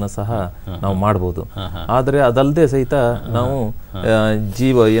ಕೀಟನಾಶಕಗಳನ್ನ ಸಹ ನಾವು ಮಾಡಬಹುದು. ಆದ್ರೆ ಅದಲ್ಲದೆ ಸಹಿತ ನಾವು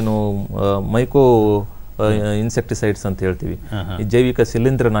ಏನು ಮೈಕೋ ಇನ್ಸೆಕ್ಟಿಸೈಡ್ಸ್ ಅಂತ ಹೇಳ್ತೀವಿ, ಜೈವಿಕ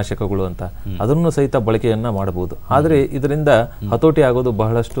ಶಿಲೀಂಧ್ರ ನಾಶಕಗಳು ಅಂತ, ಅದನ್ನು ಸಹಿತ ಬಳಕೆಯನ್ನ ಮಾಡಬಹುದು. ಆದ್ರೆ ಇದರಿಂದ ಹತೋಟಿ ಆಗೋದು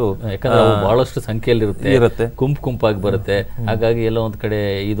ಬಹಳಷ್ಟು ಸಂಖ್ಯೆಯಲ್ಲಿ ಇರುತ್ತೆ, ಗುಂಪಾಗಿ ಬರುತ್ತೆ. ಹಾಗಾಗಿ ಎಲ್ಲ ಒಂದ್ ಕಡೆ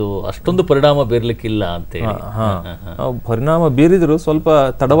ಇದು ಅಷ್ಟೊಂದು ಪರಿಣಾಮ ಬೀರ್ಲಿಕ್ಕಿಲ್ಲ ಅಂತ ಹೇಳಿ. ಪರಿಣಾಮ ಬೀರಿದ್ರು ಸ್ವಲ್ಪ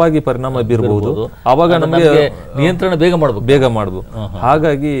ತಡವಾಗಿ ಪರಿಣಾಮ ಬೀರಬಹುದು. ಅವಾಗ ನಮಗೆ ನಿಯಂತ್ರಣ ಬೇಗ ಮಾಡಬಹುದು.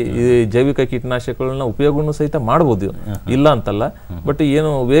 ಹಾಗಾಗಿ ಈ ಜೈವಿಕ ಕೀಟನಾಶಕಗಳನ್ನ ಉಪಯೋಗವನ್ನು ಸಹಿತ ಮಾಡಬಹುದು, ಇಲ್ಲ ಅಂತಲ್ಲ. ಬಟ್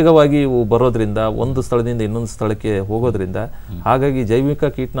ಏನು ವೇಗವಾಗಿ ಇವು ಬರೋದ್ರಿಂದ ಒಂದು ಸ್ಥಳದಿಂದ ಇನ್ನೊಂದು ಸ್ಥಳಕ್ಕೆ ಹೋಗೋದ್ರಿಂದ, ಹಾಗಾಗಿ ಜೈವಿಕ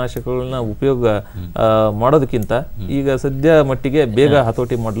ಕೀಟನಾಶಕಗಳನ್ನ ಉಪಯೋಗ ಮಾಡೋದಕ್ಕಿಂತ ಈಗ ಸದ್ಯ ಮಟ್ಟಿಗೆ ಬೇಗ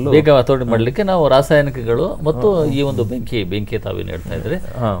ಹತೋಟಿ ಮಾಡಲಿಕ್ಕೆ ನಾವು ರಾಸಾಯನಿಕಗಳು ಮತ್ತು ಈ ಒಂದು ಬೆಂಕಿ ತಾವೇನು ಹೇಳ್ತಾ ಇದ್ರೆ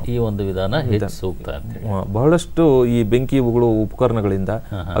ಈ ಒಂದು ವಿಧಾನ ಹೆಚ್ಚು ಸೂಕ್ತ ಅಂತ. ಬಹಳಷ್ಟು ಈ ಬೆಂಕಿ ಉಗುಳು ಉಪಕರಣಗಳಿಂದ,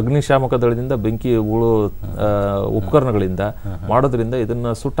 ಅಗ್ನಿಶಾಮಕ ದಳದಿಂದ ಬೆಂಕಿ ಉಗುಳು ಉಪಕರಣಗಳಿಂದ ಮಾಡೋದ್ರಿಂದ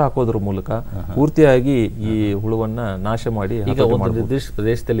ಇದನ್ನ ಸುಟ್ಟು ಹಾಕೋದ್ರ ಮೂಲಕ ಪೂರ್ತಿಯಾಗಿ ಈ ಹುಳುವನ್ನ ನಾಶ ಮಾಡಿ ಈಗ ಒಂದು ನಿರ್ದಿಷ್ಟ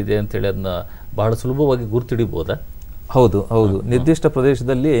ಪ್ರದೇಶದಲ್ಲಿ ಇದೆ ಅಂತ ಹೇಳಿ ಅದನ್ನ ಬಹಳ ಸುಲಭವಾಗಿ ಗುರುತಿಡಿಬಹುದಾ? ಹೌದು, ನಿರ್ದಿಷ್ಟ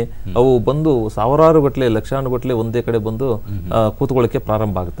ಪ್ರದೇಶದಲ್ಲಿ ಅವು ಬಂದು ಸಾವಿರಾರು ಗಟ್ಟಲೆ, ಲಕ್ಷಾನುಗಟ್ಟಲೆ ಒಂದೇ ಕಡೆ ಬಂದು ಕೂತ್ಕೊಳ್ಳಕ್ಕೆ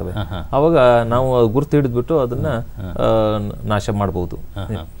ಪ್ರಾರಂಭ ಆಗುತ್ತವೆ. ಅವಾಗ ನಾವು ಗುರುತು ಹಿಡಿದ್ಬಿಟ್ಟು ಅದನ್ನ ನಾಶ ಮಾಡಬಹುದು.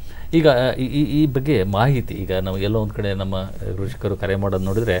 ಈಗ ಈ ಬಗ್ಗೆ ಮಾಹಿತಿ, ಈಗ ನಾವು ಎಲ್ಲೋ ಒಂದು ಕಡೆ ನಮ್ಮ ಕೃಷಿಕರು ಕರೆ ಮಾಡೋದು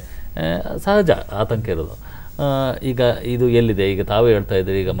ನೋಡಿದ್ರೆ ಸಹಜ ಆತಂಕ ಇರೋದು. ಈಗ ಇದು ಎಲ್ಲಿದೆ? ಈಗ ತಾವೇ ಹೇಳ್ತಾ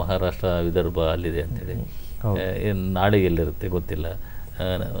ಇದ್ದೀರಿ, ಈಗ ಮಹಾರಾಷ್ಟ್ರ, ವಿದರ್ಭ ಅಲ್ಲಿದೆ ಅಂತೇಳಿ. ನಾಳೆ ಎಲ್ಲಿರುತ್ತೆ ಗೊತ್ತಿಲ್ಲ,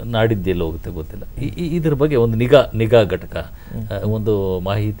 ನಾಡಿದ್ದೆಲ್ಲ ಹೋಗುತ್ತೆ ಗೊತ್ತಿಲ್ಲ. ಇದ್ರ ಬಗ್ಗೆ ಒಂದು ನಿಗಾ ಘಟಕ, ಒಂದು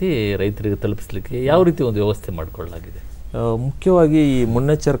ಮಾಹಿತಿ ರೈತರಿಗೆ ತಲುಪಿಸಲಿಕ್ಕೆ ಯಾವ ರೀತಿ ಒಂದು ವ್ಯವಸ್ಥೆ ಮಾಡಿಕೊಳ್ಳಲಾಗಿದೆ? ಮುಖ್ಯವಾಗಿ ಈ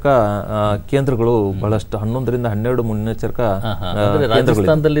ಮುನ್ನೆಚ್ಚರಿಕಾ ಕೇಂದ್ರಗಳು ಬಹಳಷ್ಟು 11ರಿಂದ 12 ಮುನ್ನೆಚ್ಚರಿಕಾ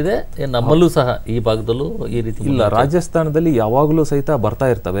ರಾಜಸ್ಥಾನದಲ್ಲಿದೆ, ನಮ್ಮಲ್ಲೂ ಸಹ ಈ ಭಾಗದಲ್ಲೂ ಈ ರೀತಿ ಇಲ್ಲ. ರಾಜಸ್ಥಾನದಲ್ಲಿ ಯಾವಾಗಲೂ ಸಹಿತ ಬರ್ತಾ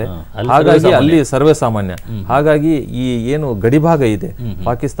ಇರ್ತವೆ, ಹಾಗಾಗಿ ಅಲ್ಲಿ ಸರ್ವೇ ಸಾಮಾನ್ಯ. ಹಾಗಾಗಿ ಈ ಏನು ಗಡಿಭಾಗ ಇದೆ,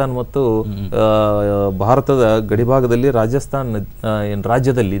 ಪಾಕಿಸ್ತಾನ ಮತ್ತು ಭಾರತದ ಗಡಿಭಾಗದಲ್ಲಿ ರಾಜಸ್ಥಾನ್ ಏನು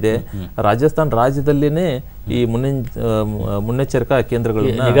ರಾಜ್ಯದಲ್ಲಿದೆ, ರಾಜಸ್ಥಾನ್ ರಾಜ್ಯದಲ್ಲಿನೇ ಈ ಮುನ್ನೆಚ್ಚರಿಕಾ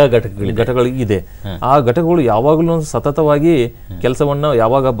ಘಟಕಗಳು ಇದೆ. ಆ ಘಟಕಗಳು ಯಾವಾಗಲೂ ಸತತವಾಗಿ ಕೆಲಸವನ್ನ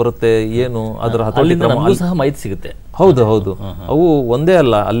ಯಾವಾಗ ಬರುತ್ತೆ ಏನು ಅದರ ಹತೋಟಿ ಕ್ರಮ ಸಹ ಮಾಹಿತಿ ಸಿಗುತ್ತೆ. ಹೌದು ಹೌದು, ಅವು ಒಂದೇ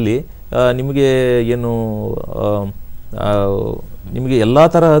ಅಲ್ಲ, ಅಲ್ಲಿ ನಿಮಗೆ ಏನು ನಿಮಗೆ ಎಲ್ಲಾ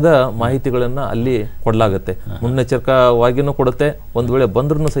ತರಹದ ಮಾಹಿತಿಗಳನ್ನ ಅಲ್ಲಿ ಕೊಡಲಾಗುತ್ತೆ, ಮುನ್ನೆಚ್ಚರಿಕವಾಗಿನೂ ಕೊಡುತ್ತೆ. ಒಂದು ವೇಳೆ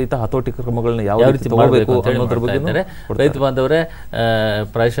ಬಂದ್ರೂ ಸಹಿತ ಹತೋಟಿ ಕ್ರಮಗಳನ್ನ ಯಾವ ರೀತಿ ತಗೋಬೇಕು ಅನ್ನೋದ್ರ ಬಗ್ಗೆ. ರೈತ ಬಾಂಧವರೇ,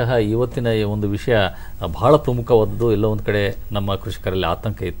 ಪ್ರಾಯಶಃ ಇವತ್ತಿನ ಒಂದು ವಿಷಯ ಬಹಳ ಪ್ರಮುಖವಾದದ್ದು. ಎಲ್ಲೋ ಒಂದು ಕಡೆ ನಮ್ಮ ಕೃಷಿಕರಲ್ಲಿ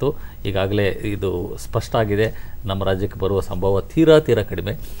ಆತಂಕ ಇತ್ತು, ಈಗಾಗಲೇ ಇದು ಸ್ಪಷ್ಟ ಆಗಿದೆ. ನಮ್ಮ ರಾಜ್ಯಕ್ಕೆ ಬರುವ ಸಂಭವ ತೀರಾ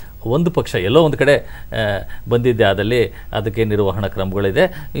ಕಡಿಮೆ. ಒಂದು ಪಕ್ಷ ಎಲ್ಲೋ ಒಂದು ಕಡೆ ಬಂದಿದ್ದೆ ಆದಲ್ಲಿ ಅದಕ್ಕೆ ನಿರ್ವಹಣಾ ಕ್ರಮಗಳಿದೆ.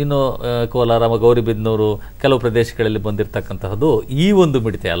 ಇನ್ನು ಕೋಲಾರ, ಗೌರಿಬಿದನೂರು ಕೆಲವು ಪ್ರದೇಶಗಳಲ್ಲಿ ಬಂದಿರತಕ್ಕಂತಹದ್ದು ಈ ಒಂದು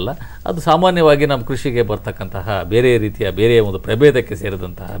ಮಿಡತೆ ಅಲ್ಲ, ಅದು ಸಾಮಾನ್ಯವಾಗಿ ನಮ್ಮ ಕೃಷಿಗೆ ಬರ್ತಕ್ಕಂತಹ ಬೇರೆ ಒಂದು ಪ್ರಭೇದಕ್ಕೆ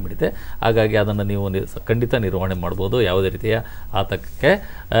ಸೇರಿದಂತಹ ಮಿಡತೆ. ಹಾಗಾಗಿ ಅದನ್ನು ನೀವು ಖಂಡಿತ ನಿರ್ವಹಣೆ ಮಾಡ್ಬೋದು, ಯಾವುದೇ ರೀತಿಯ ಆತಂಕಕ್ಕೆ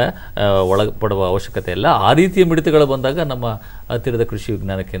ಒಳಪಡುವ ಅವಶ್ಯಕತೆ ಇಲ್ಲ. ಆ ರೀತಿಯ ಮಿಡತೆಗಳು ಬಂದಾಗ ನಮ್ಮ ಹತ್ತಿರದ ಕೃಷಿ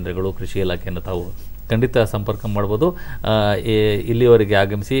ವಿಜ್ಞಾನ ಕೇಂದ್ರಗಳು, ಕೃಷಿ ಇಲಾಖೆಯನ್ನು ತಾವು ಖಂಡಿತ ಸಂಪರ್ಕ ಮಾಡ್ಬೋದು. ಇಲ್ಲಿವರೆಗೆ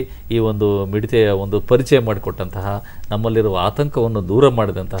ಆಗಮಿಸಿ ಈ ಒಂದು ಮಿಡತೆಯ ಒಂದು ಪರಿಚಯ ಮಾಡಿಕೊಟ್ಟಂತಹ, ನಮ್ಮಲ್ಲಿರುವ ಆತಂಕವನ್ನು ದೂರ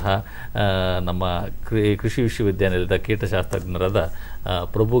ಮಾಡಿದಂತಹ ನಮ್ಮ ಕೃಷಿ ವಿಶ್ವವಿದ್ಯಾನಿಲಯದ ಕೀಟಶಾಸ್ತ್ರಜ್ಞರಾದ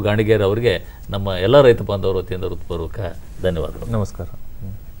ಪ್ರಭು ಗಾಣಿಗೇರ್ ಅವರಿಗೆ ನಮ್ಮ ಎಲ್ಲ ರೈತ ಬಾಂಧವರ ವತಿಯಿಂದ ಹೃತ್ಪೂರ್ವಕ ಧನ್ಯವಾದಗಳು. ನಮಸ್ಕಾರ.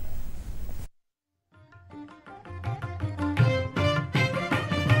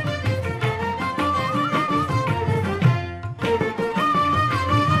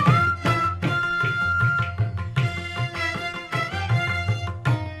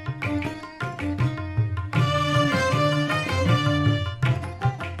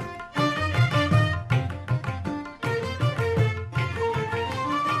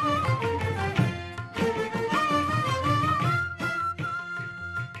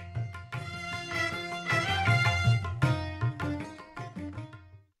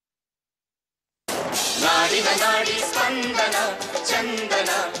 ನಾಡಿ ಸ್ಪಂದನ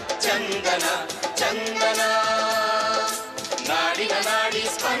ಚಂದನ ಚಂದನ ಚಂದನ, ನಾಡಿನ ನಾಡಿ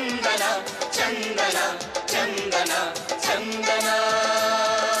ಸ್ಪಂದನ ಚಂದನ ಚಂದನ ಚಂದನ.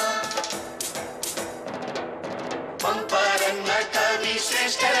 ಪಂಪರನ್ನ ಕವಿ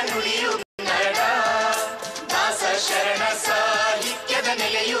ಶ್ರೇಷ್ಠರ ನುಡಿಯು ಕನ್ನಡ, ದಾಸ ಶರಣ ಸಾಹಿತ್ಯದ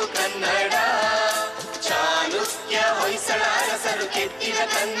ನೆಲೆಯು ಕನ್ನಡ, ಚಾಲುಕ್ಯ ಹೊಯ್ಸಳ ಅರಸರು ಕೆತ್ತಿದ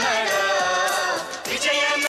ಕನ್ನಡ.